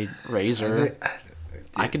on my razor.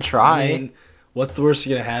 I could try. I mean, what's the worst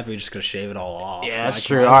gonna happen? You're just gonna shave it all off. Yeah, that's Like,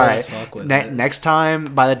 true. All right. Next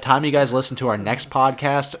time, by the time you guys listen to our next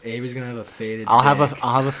podcast, Avery's gonna have a faded. I'll have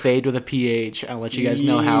a fade with a pH. I'll let you guys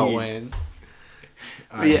know how it went.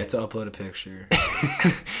 I have to upload a picture.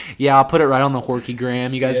 Yeah, I'll put it right on the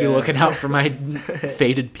Horkygram. You guys be looking out for my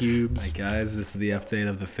faded pubes. Hi guys, this is the update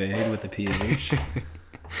of the fade with the pH.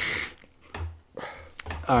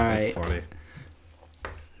 All right. That's funny.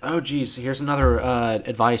 Oh, geez. Here's another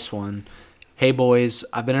advice one. Hey, boys.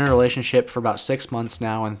 I've been in a relationship for about 6 months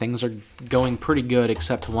now, and things are going pretty good,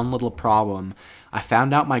 except one little problem. I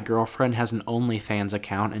found out my girlfriend has an OnlyFans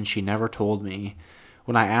account, and she never told me.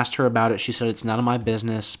 When I asked her about it, she said it's none of my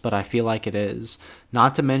business, but I feel like it is.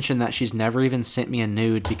 Not to mention that she's never even sent me a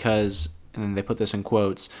nude because, and they put this in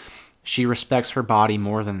quotes, she respects her body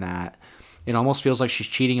more than that. It almost feels like she's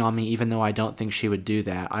cheating on me even though I don't think she would do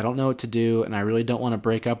that. I don't know what to do, and I really don't want to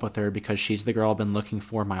break up with her because she's the girl I've been looking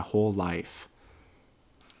for my whole life.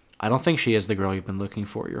 I don't think she is the girl you've been looking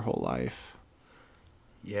for your whole life.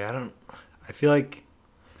 Yeah, I feel like,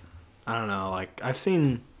 I don't know, like, I've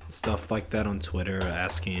seen stuff like that on Twitter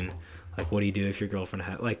asking, like, what do you do if your girlfriend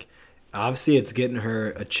had, like, obviously it's getting her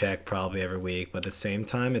a check probably every week, but at the same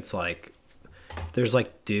time, it's like, there's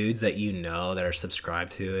like dudes that you know that are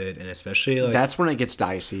subscribed to it, and especially like that's when it gets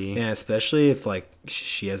dicey. Yeah, especially if like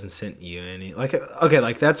she hasn't sent you any. Like, okay,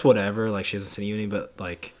 like that's whatever. Like she hasn't sent you any, but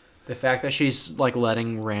like the fact that she's like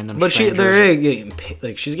letting random. But strangers... they're getting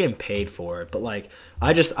like she's getting paid for it. But like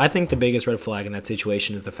I think the biggest red flag in that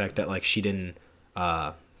situation is the fact that like she didn't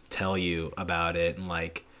tell you about it, and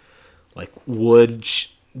like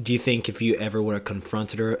do you think if you ever would have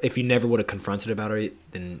confronted her, if you never would have confronted about her,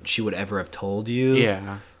 then she would ever have told you?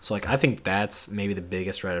 Yeah. So like I think that's maybe the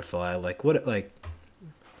biggest red flag. Like what, like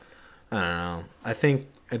I don't know. I think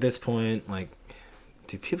at this point, like,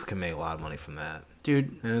 dude, people can make a lot of money from that,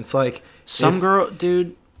 dude. And it's like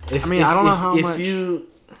dude. I don't know how much.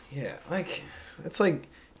 Yeah, like it's like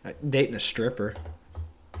dating a stripper.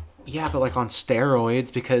 Yeah, but like on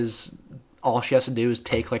steroids, because all she has to do is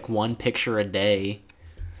take like one picture a day.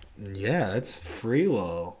 Yeah, that's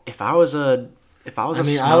freelo. If I was a it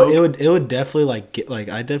would definitely like get like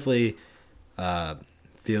I definitely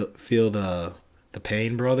feel the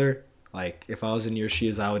pain, brother. Like if I was in your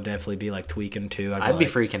shoes, I would definitely be like tweaking too. I'd be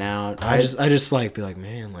freaking out. I just like be like,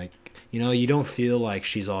 man, like, you know, you don't feel like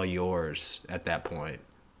she's all yours at that point.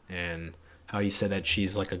 And how you said that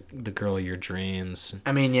she's like the girl of your dreams.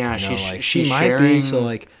 I mean, yeah, you know, she's she might sharing... be. So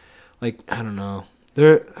like I don't know.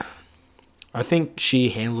 I think she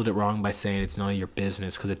handled it wrong by saying it's none of your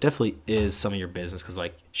business, because it definitely is some of your business, because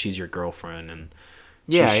like she's your girlfriend and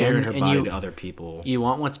she's sharing her body to other people. You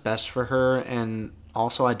want what's best for her, and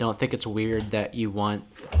also I don't think it's weird that you want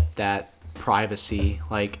that privacy.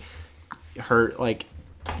 Like her, like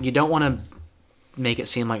you don't want to make it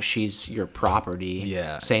seem like she's your property.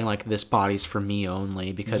 Yeah. Saying like this body's for me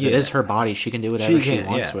only, because it is her body. She can do whatever she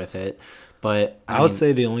wants with it. But I would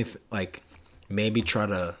say the only like maybe try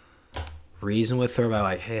to reason with her about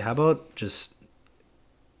like, hey, how about just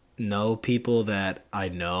know people that I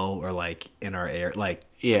know or like in our area, like,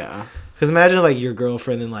 yeah, because imagine like your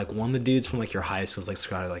girlfriend and like one of the dudes from like your high school's like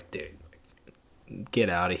Scotty, like, dude, get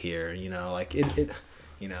out of here, you know, like it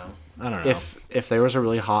you know, I don't know. If there was a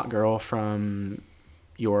really hot girl from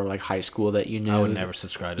your like high school that you knew, I would never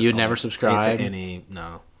subscribe to. You'd never subscribe to any?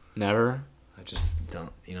 No, never. I just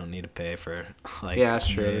don't. You don't need to pay for like. Yeah, that's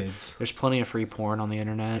true. Nudes. There's plenty of free porn on the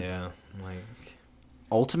internet. Yeah, like.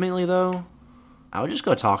 Ultimately, though, I would just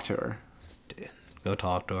go talk to her. Go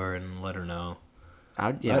talk to her and let her know.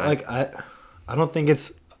 I don't think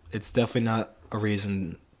it's definitely not a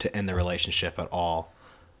reason to end the relationship at all.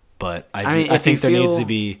 But I think there needs to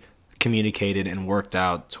be communicated and worked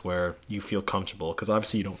out to where you feel comfortable, because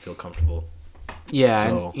obviously you don't feel comfortable. Yeah,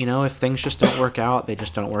 so, and, you know, if things just don't work out, they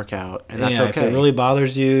just don't work out, and that's okay. If it really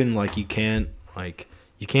bothers you and like you can't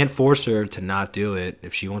force her to not do it.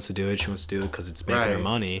 If she wants to do it, she wants to do it because it's making her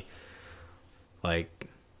money. Like,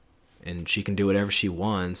 and she can do whatever she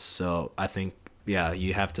wants. So I think, yeah,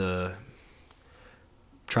 you have to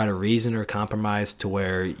try to reason or compromise to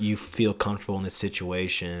where you feel comfortable in this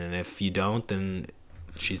situation. And if you don't, then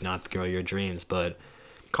she's not the girl of your dreams. But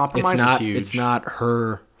Compromise is huge. It's not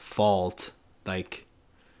her fault. Like,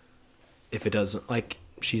 if it doesn't, like,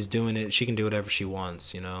 she's doing it, she can do whatever she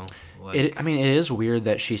wants, you know? Like, it is weird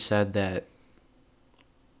that she said that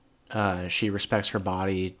she respects her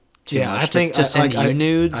body too much to send you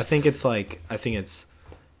nudes. I think it's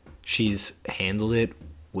she's handled it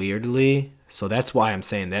weirdly. So that's why I'm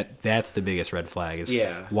saying that's the biggest red flag is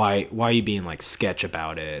why are you being like sketch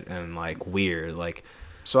about it and like weird, like.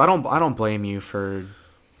 So I don't blame you for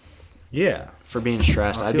being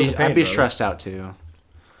stressed. I'd be stressed out too.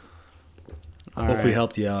 Hope we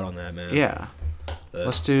helped you out on that, man. Yeah.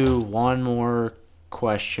 Let's do one more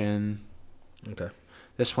question. Okay.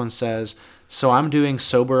 This one says, so I'm doing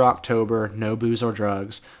sober October, no booze or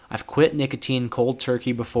drugs. I've quit nicotine cold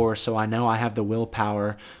turkey before, so I know I have the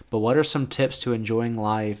willpower, but what are some tips to enjoying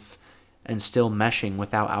life and still meshing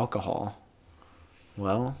without alcohol?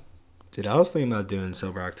 Well, dude, I was thinking about doing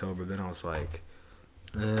sober October, then I was like,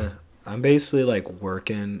 I'm basically like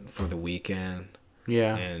working for the weekend.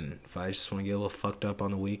 Yeah. And if I just want to get a little fucked up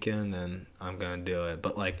on the weekend, then I'm going to do it.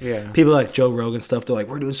 But like people like Joe Rogan stuff, they're like,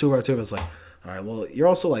 we're doing sober October. It's like, all right, well, you're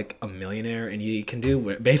also like a millionaire and you can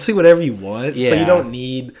do basically whatever you want. Yeah. So you don't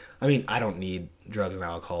need, I don't need drugs and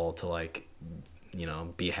alcohol to like, you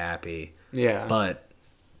know, be happy. Yeah. But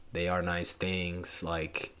they are nice things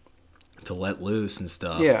like to let loose and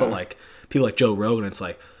stuff. Yeah. But like people like Joe Rogan, it's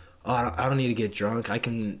like, oh, I don't need to get drunk. I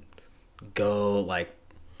can go like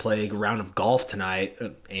play a round of golf tonight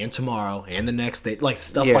and tomorrow and the next day, like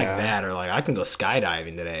stuff like that, or like I can go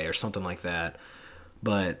skydiving today or something like that.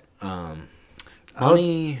 But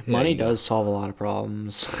money does solve a lot of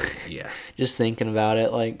problems. Yeah. Just thinking about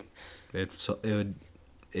it, like it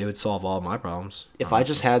would solve all my problems. If I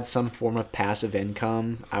just had some form of passive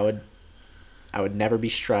income, I would never be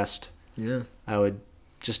stressed. Yeah. I would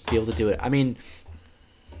just be able to do it. I mean,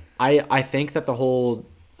 I think that the whole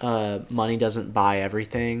money doesn't buy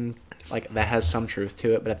everything, like that has some truth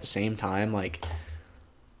to it, but at the same time, like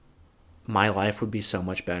my life would be so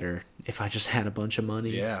much better if I just had a bunch of money.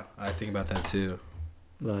 Yeah, I think about that too.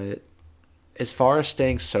 But as far as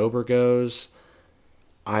staying sober goes,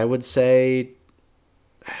 I would say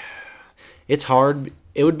it's hard.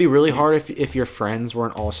 It would be really hard if your friends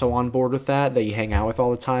weren't also on board with that you hang out with all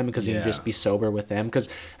the time, because you can just be sober with them. Because,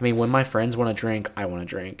 I mean, when my friends want to drink, I want to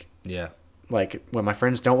drink. Yeah. Like, when my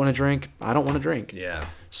friends don't want to drink, I don't want to drink. Yeah.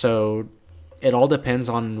 So it all depends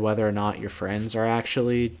on whether or not your friends are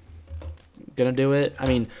actually going to do it. I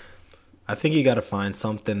mean, I think you got to find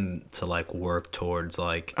something to, like, work towards.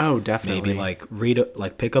 Like, oh, definitely. Maybe,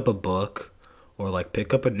 like, pick up a book or, like,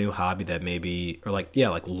 pick up a new hobby that maybe, or, like,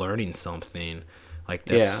 like, learning something. Like,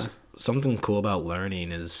 that's something cool about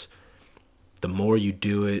learning is the more you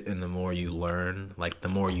do it and the more you learn, like, the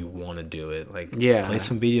more you want to do it. Like, play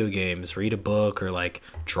some video games, read a book, or, like,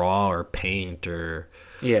 draw or paint or...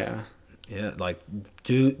 Yeah, like,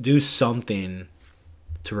 do something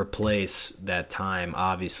to replace that time.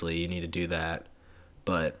 Obviously, you need to do that.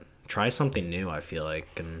 But try something new, I feel like,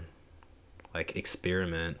 and, like,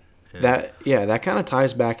 experiment. That kind of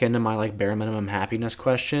ties back into my like bare minimum happiness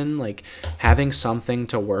question. Like having something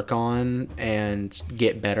to work on and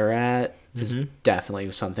get better at is definitely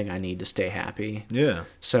something I need to stay happy. Yeah.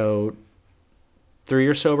 So through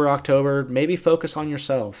your sober October, maybe focus on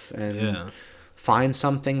yourself and find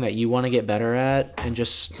something that you want to get better at, and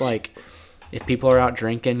just like if people are out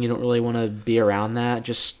drinking, you don't really want to be around that.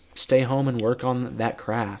 Just stay home and work on that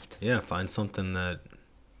craft. Yeah, find something that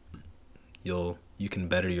you can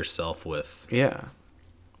better yourself with. Yeah.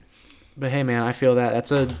 But hey, man, I feel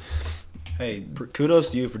that's a... Hey, kudos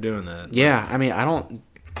to you for doing that. Yeah, I mean, I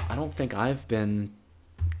don't think I've been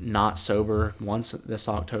not sober once this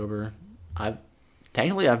October. I've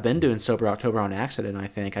been doing sober October on accident, I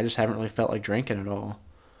think. I just haven't really felt like drinking at all.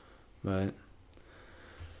 But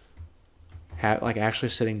like actually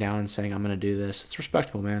sitting down and saying I'm going to do this, it's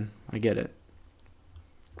respectable, man. I get it.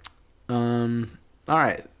 All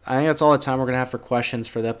right. I think that's all the time we're going to have for questions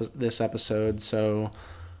for this episode. So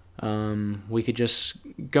we could just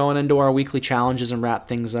go into our weekly challenges and wrap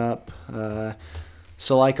things up.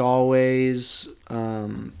 So like always,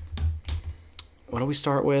 what do we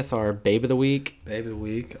start with? Our Babe of the Week? Babe of the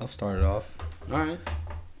Week. I'll start it off. All right.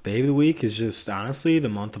 Babe of the Week is just, honestly, the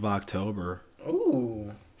month of October.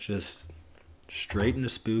 Ooh. Just straight into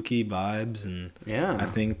spooky vibes. And yeah, I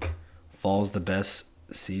think fall's the best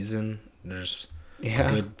season. There's...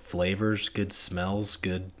 good flavors, good smells,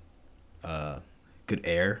 good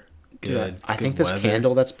air, good. I think good this weather.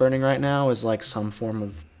 candle that's burning right now is like some form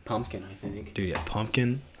of Pumpkin, I think. Dude, yeah,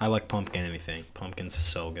 pumpkin. I like pumpkin anything. Pumpkin's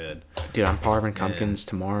so good. Dude, I'm carving pumpkins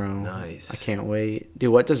tomorrow. Nice. I can't wait.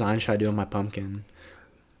 Dude, what design should I do on my pumpkin?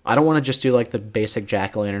 I don't want to just do like the basic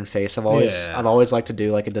jack-o'-lantern face. I've always liked to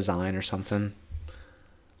do like a design or something.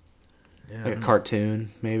 Yeah. Like a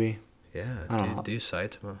cartoon, maybe. Yeah, I don't know. do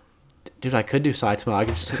Saitama. Dude, I could do Saitama. I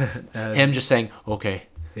could just him just saying, okay.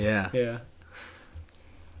 Yeah. Yeah.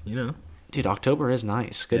 You know. Dude, October is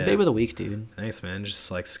nice. Good babe of the week, dude. Thanks, man. Just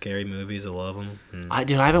like scary movies. I love them. I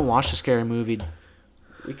haven't watched a scary movie.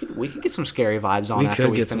 We could get some scary vibes on after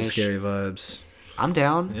we finish. Some scary vibes. I'm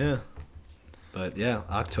down. Yeah. But yeah,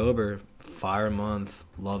 October, fire month.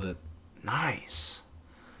 Love it. Nice.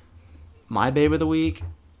 My babe of the week,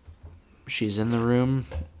 she's in the room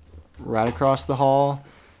right across the hall.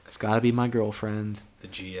 It's got to be my girlfriend. The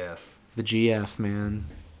GF. The GF, man.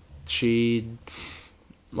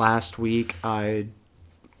 Last week, I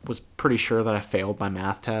was pretty sure that I failed my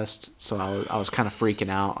math test, so I was kind of freaking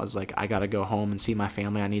out. I was like, I got to go home and see my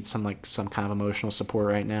family. I need some kind of emotional support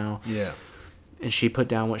right now. Yeah. And she put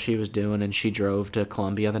down what she was doing, and she drove to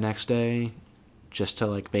Columbia the next day just to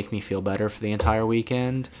like make me feel better for the entire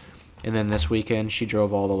weekend. And then this weekend, she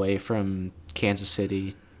drove all the way from Kansas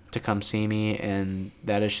City to come see me, and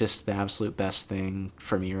that is just the absolute best thing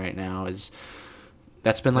for me right now.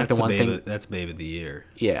 That's been like the one thing. That's babe of the year.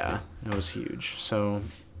 Yeah, it was huge. So,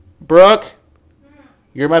 Brooke,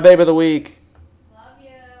 you're my babe of the week. Love you.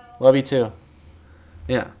 Love you too.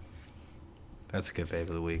 Yeah. That's a good babe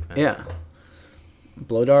of the week, man. Yeah.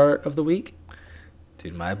 Blow dart of the week?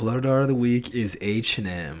 Dude, my blow dart of the week is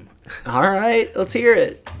H&M. All right, let's hear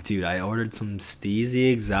it. Dude, I ordered some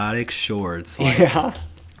steezy exotic shorts. Yeah.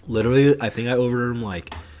 Literally, I think I ordered them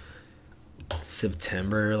like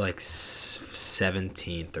September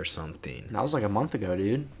 17th or something. That was like a month ago,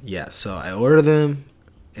 dude. Yeah, so I ordered them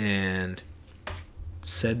and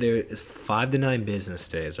said there is 5 to 9 business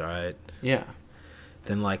days, all right? Yeah.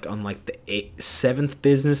 Then like on like the 7th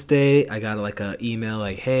business day, I got like a email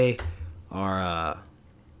like, hey, our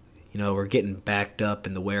we're getting backed up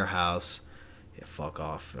in the warehouse. Yeah, fuck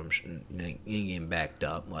off. You ain't getting backed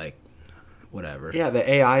up. Like, whatever. Yeah, the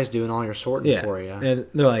AI is doing all your sorting for you. And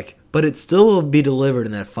they're like, but it still will be delivered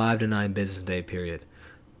in that 5 to 9 business day period.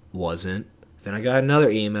 Wasn't. Then I got another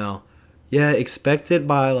email. Yeah, expect it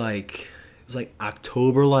by it was like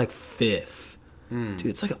October 5th. Dude,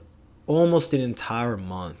 it's like almost an entire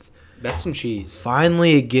month. That's some cheese.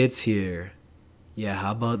 Finally, it gets here. Yeah,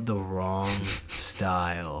 how about the wrong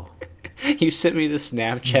style? You sent me the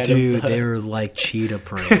Snapchat. Dude, they were like cheetah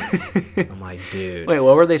prints. I'm like, dude. Wait,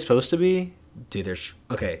 what were they supposed to be? Dude,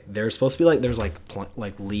 they're supposed to be there's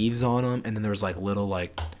leaves on them, and then there's little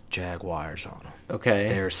jaguars on them. Okay.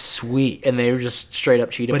 They're sweet. And they were just straight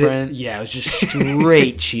up cheetah print? Yeah, it was just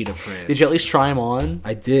straight cheetah print. Did you at least try them on?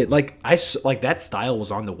 I did. That style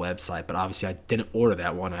was on the website, but obviously I didn't order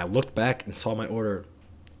that one. I looked back and saw my order.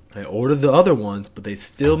 I ordered the other ones, but they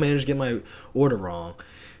still managed to get my order wrong.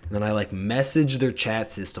 And then I messaged their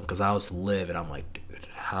chat system because I was livid. I'm like, dude,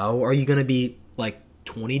 how are you going to be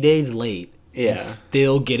 20 days late and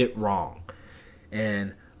still get it wrong?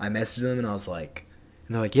 And I messaged them and I was like,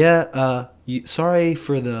 and they're like, yeah, sorry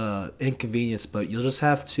for the inconvenience, but you'll just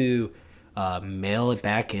have to mail it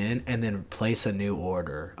back in and then place a new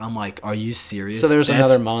order. I'm like, are you serious? So there's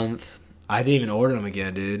another month. I didn't even order them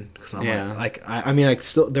again, dude. Because I'm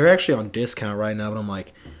they're actually on discount right now, but I'm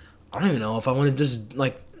like, I don't even know if I want to just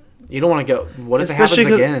You don't want to go. What if it happens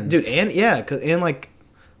again, dude?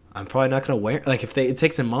 I'm probably not gonna wear if it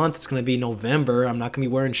takes a month. It's gonna be November. I'm not gonna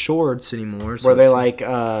be wearing shorts anymore. So were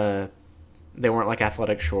they they weren't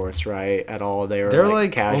athletic shorts, right? At all. They're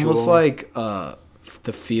casual. Almost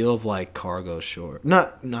the feel of cargo short.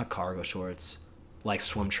 Not cargo shorts, like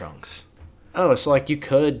swim trunks. Oh, so you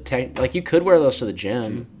could wear those to the gym.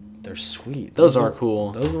 Dude, they're sweet. Those are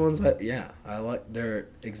cool. Those are the ones that I like. They're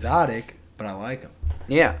exotic, but I like them.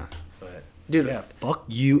 Yeah. But dude, yeah, fuck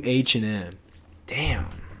you, H&M. Damn.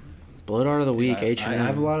 Blow dart of the week, H&M. I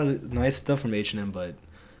have a lot of nice stuff from H&M, but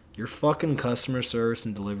your fucking customer service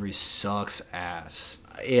and delivery sucks ass.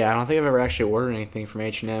 Yeah, I don't think I've ever actually ordered anything from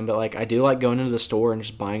H&M, but I do like going into the store and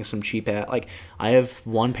just buying some cheap I have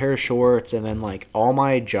one pair of shorts, and then all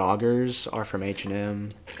my joggers are from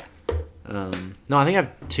H&M. No, I think I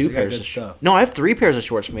have two pairs of shorts. No, I have 3 pairs of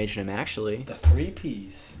shorts from H&M actually. The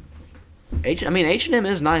 3-piece. H&M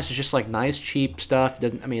is nice. It's just nice cheap stuff.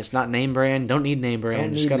 It's not name brand. Don't need name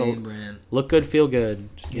brand. Just gotta look good, feel good.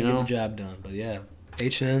 Just get the job done. But yeah,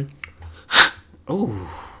 H&M. Ooh,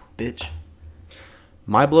 bitch.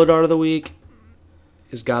 My blow dart of the week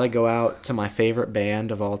has got to go out to my favorite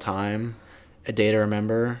band of all time, A Day to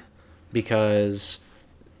Remember, because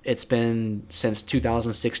it's been since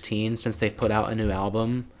 2016 since they've put out a new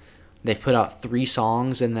album. They've put out 3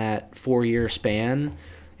 songs in that 4-year span.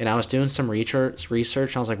 And I was doing some research,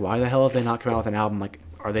 and I was like, why the hell have they not come out with an album? Like,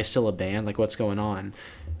 are they still a band? Like, what's going on?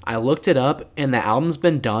 I looked it up, and the album's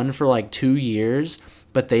been done for like 2 years,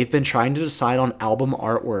 but they've been trying to decide on album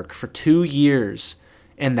artwork for 2 years,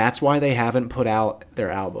 and that's why they haven't put out their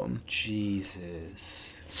album.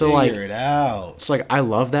 Jesus. So Figure it out. So like, I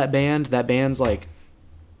love that band. That band's like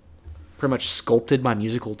pretty much sculpted my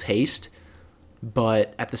musical taste,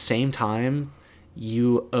 but at the same time,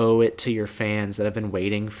 you owe it to your fans that have been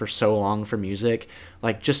waiting for so long for music.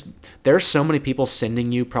 Like, just there's so many people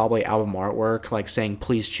sending you probably album artwork, like saying,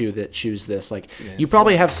 please choose this. Like, Yeah, you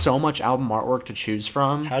probably have so much album artwork to choose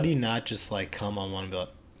from. How do you not just like come on one and be like,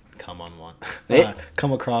 It-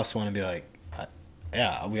 come across one and be like,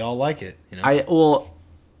 yeah, we all like it. You know? Well,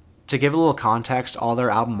 to give a little context, all their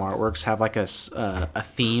album artworks have like a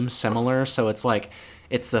theme similar. So it's like,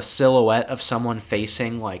 it's the silhouette of someone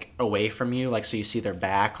facing like away from you, like so you see their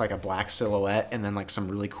back, like a black silhouette, and then like some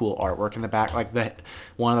really cool artwork in the back. Like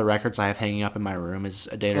one of the records I have hanging up in my room is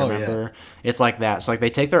A Day to Remember. Yeah. It's like that. So like they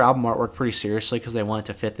take their album artwork pretty seriously because they want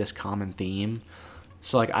it to fit this common theme.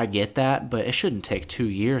 So like I get that, but it shouldn't take 2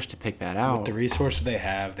 years to pick that out. With the resources they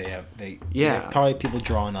have yeah, probably people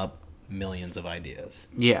drawing up millions of ideas.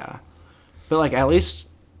 Yeah, but like at least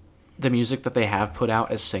the music that they have put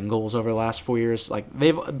out as singles over the last 4 years, like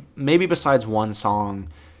they've maybe besides one song,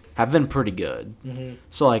 have been pretty good. Mm-hmm.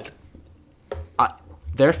 So like,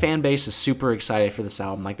 their fan base is super excited for this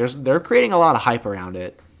album. Like they're creating a lot of hype around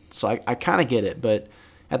it. So I kind of get it, but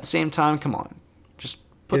at the same time, come on, just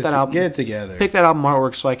get it together. Pick that album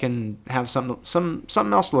artwork so I can have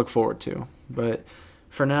something else to look forward to. But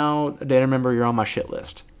for now, A Day to Remember, you're on my shit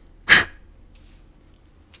list.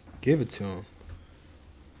 Give it to him.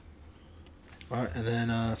 All right, and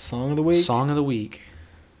then song of the week. Song of the week.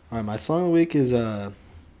 All right, my song of the week is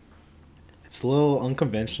it's a little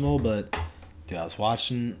unconventional, but dude, I was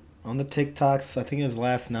watching on the TikToks. I think it was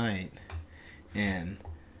last night, and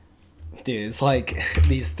dude, it's like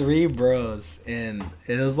these 3 bros, and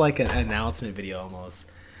it was like an announcement video almost.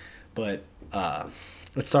 But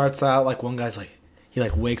it starts out like one guy's like, he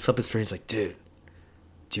like wakes up his friend. He's like, dude,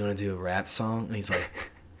 do you want to do a rap song? And he's like,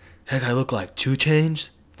 heck, I look like 2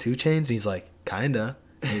 Chainz. 2 Chainz. And he's like, kinda.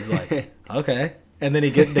 And he's like, okay. And then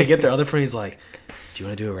they get their other friend. He's like, do you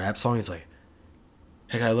want to do a rap song? He's like,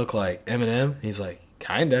 heck, I look like Eminem. And he's like,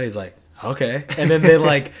 kinda. And he's like, okay. And then they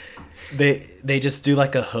like they just do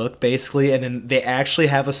like a hook basically, and then they actually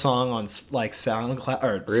have a song on like SoundCloud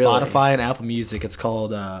or really? Spotify and Apple Music. It's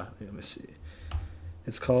called let me see.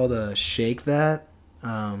 It's called Shake That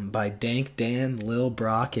by Dank Dan, Lil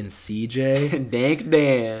Brock, and CJ. Dank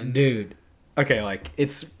Dan, dude. Okay, like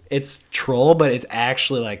it's troll, but it's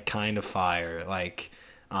actually like kind of fire. Like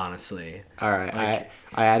honestly. All right, like,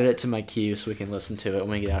 I added it to my queue so we can listen to it when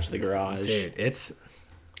we get out to the garage. Dude, it's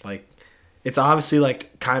like it's obviously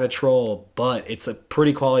like kind of troll, but it's a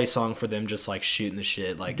pretty quality song for them just like shooting the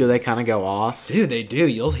shit. Like, do they kind of go off? Dude, they do.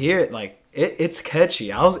 You'll hear it like. It's catchy.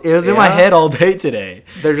 It was in my head all day today.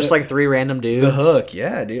 They're just like 3 random dudes. The hook,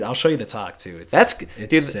 yeah, dude. I'll show you the talk too. It's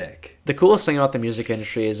dude, sick. The coolest thing about the music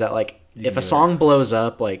industry is that like if a song blows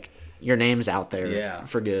up, like your name's out there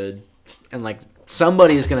for good, and like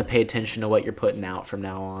somebody is gonna pay attention to what you're putting out from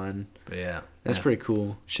now on. But yeah, that's pretty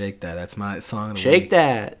cool. Shake That. That's my song of the week. Shake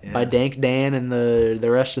That by Dank Dan and the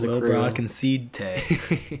rest of the Lil crew. Brock and Seed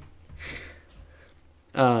Tay.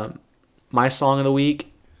 My song of the week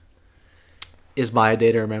is by A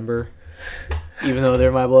Day to Remember, even though they're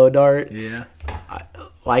my blow dart. Yeah.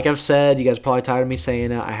 Like I've said, you guys are probably tired of me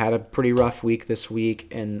saying it. I had a pretty rough week this week,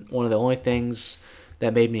 and one of the only things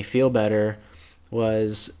that made me feel better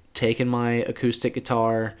was taking my acoustic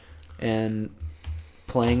guitar and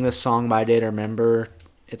playing this song by A Day to Remember.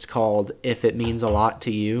 It's called If It Means a Lot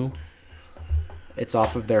to You. It's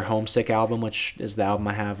off of their Homesick album, which is the album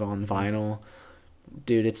I have on vinyl.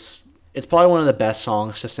 Dude, it's probably one of the best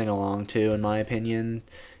songs to sing along to, in my opinion.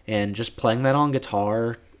 And just playing that on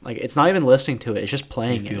guitar, like it's not even listening to it; it's just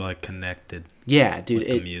playing. You feel like connected. Yeah, dude.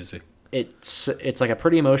 With the music. It's like a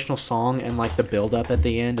pretty emotional song, and like the build up at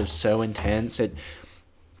the end is so intense.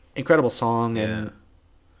 Incredible song, and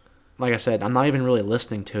like I said, I'm not even really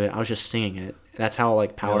listening to it. I was just singing it. That's how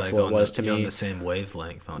like powerful it was to me. You're on the same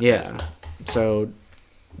wavelength. Yeah. So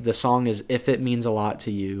the song is "If It Means a Lot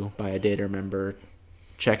to You" by A Day to Remember.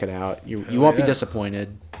 Check it out. You won't be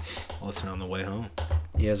disappointed. Listen on the way home.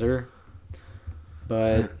 Yes, sir.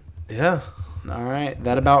 But yeah. All right.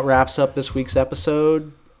 That about wraps up this week's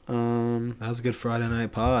episode. That was a good Friday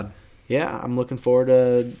night pod. Yeah, I'm looking forward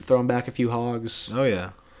to throwing back a few hogs. Oh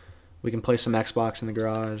yeah. We can play some Xbox in the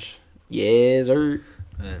garage. Yes, sir.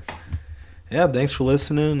 Yeah, thanks for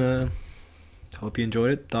listening. Hope you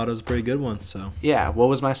enjoyed it. Thought it was a pretty good one. So Yeah, what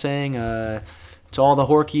was my saying? To all the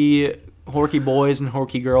horky boys and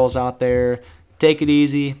horky girls out there, take it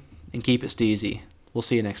easy and keep it steezy. We'll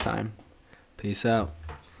see you next time. peace out.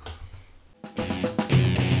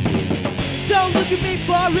 Don't look at me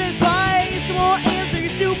for advice. I won't answer your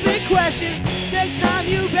stupid questions. Next time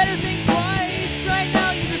you better think twice. Right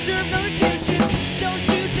now you deserve no attention. Don't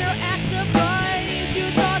you dare act surprised.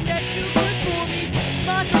 You thought that you could fool me.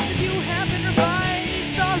 My thoughts of you have been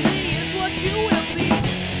revised. Sorry is what you will.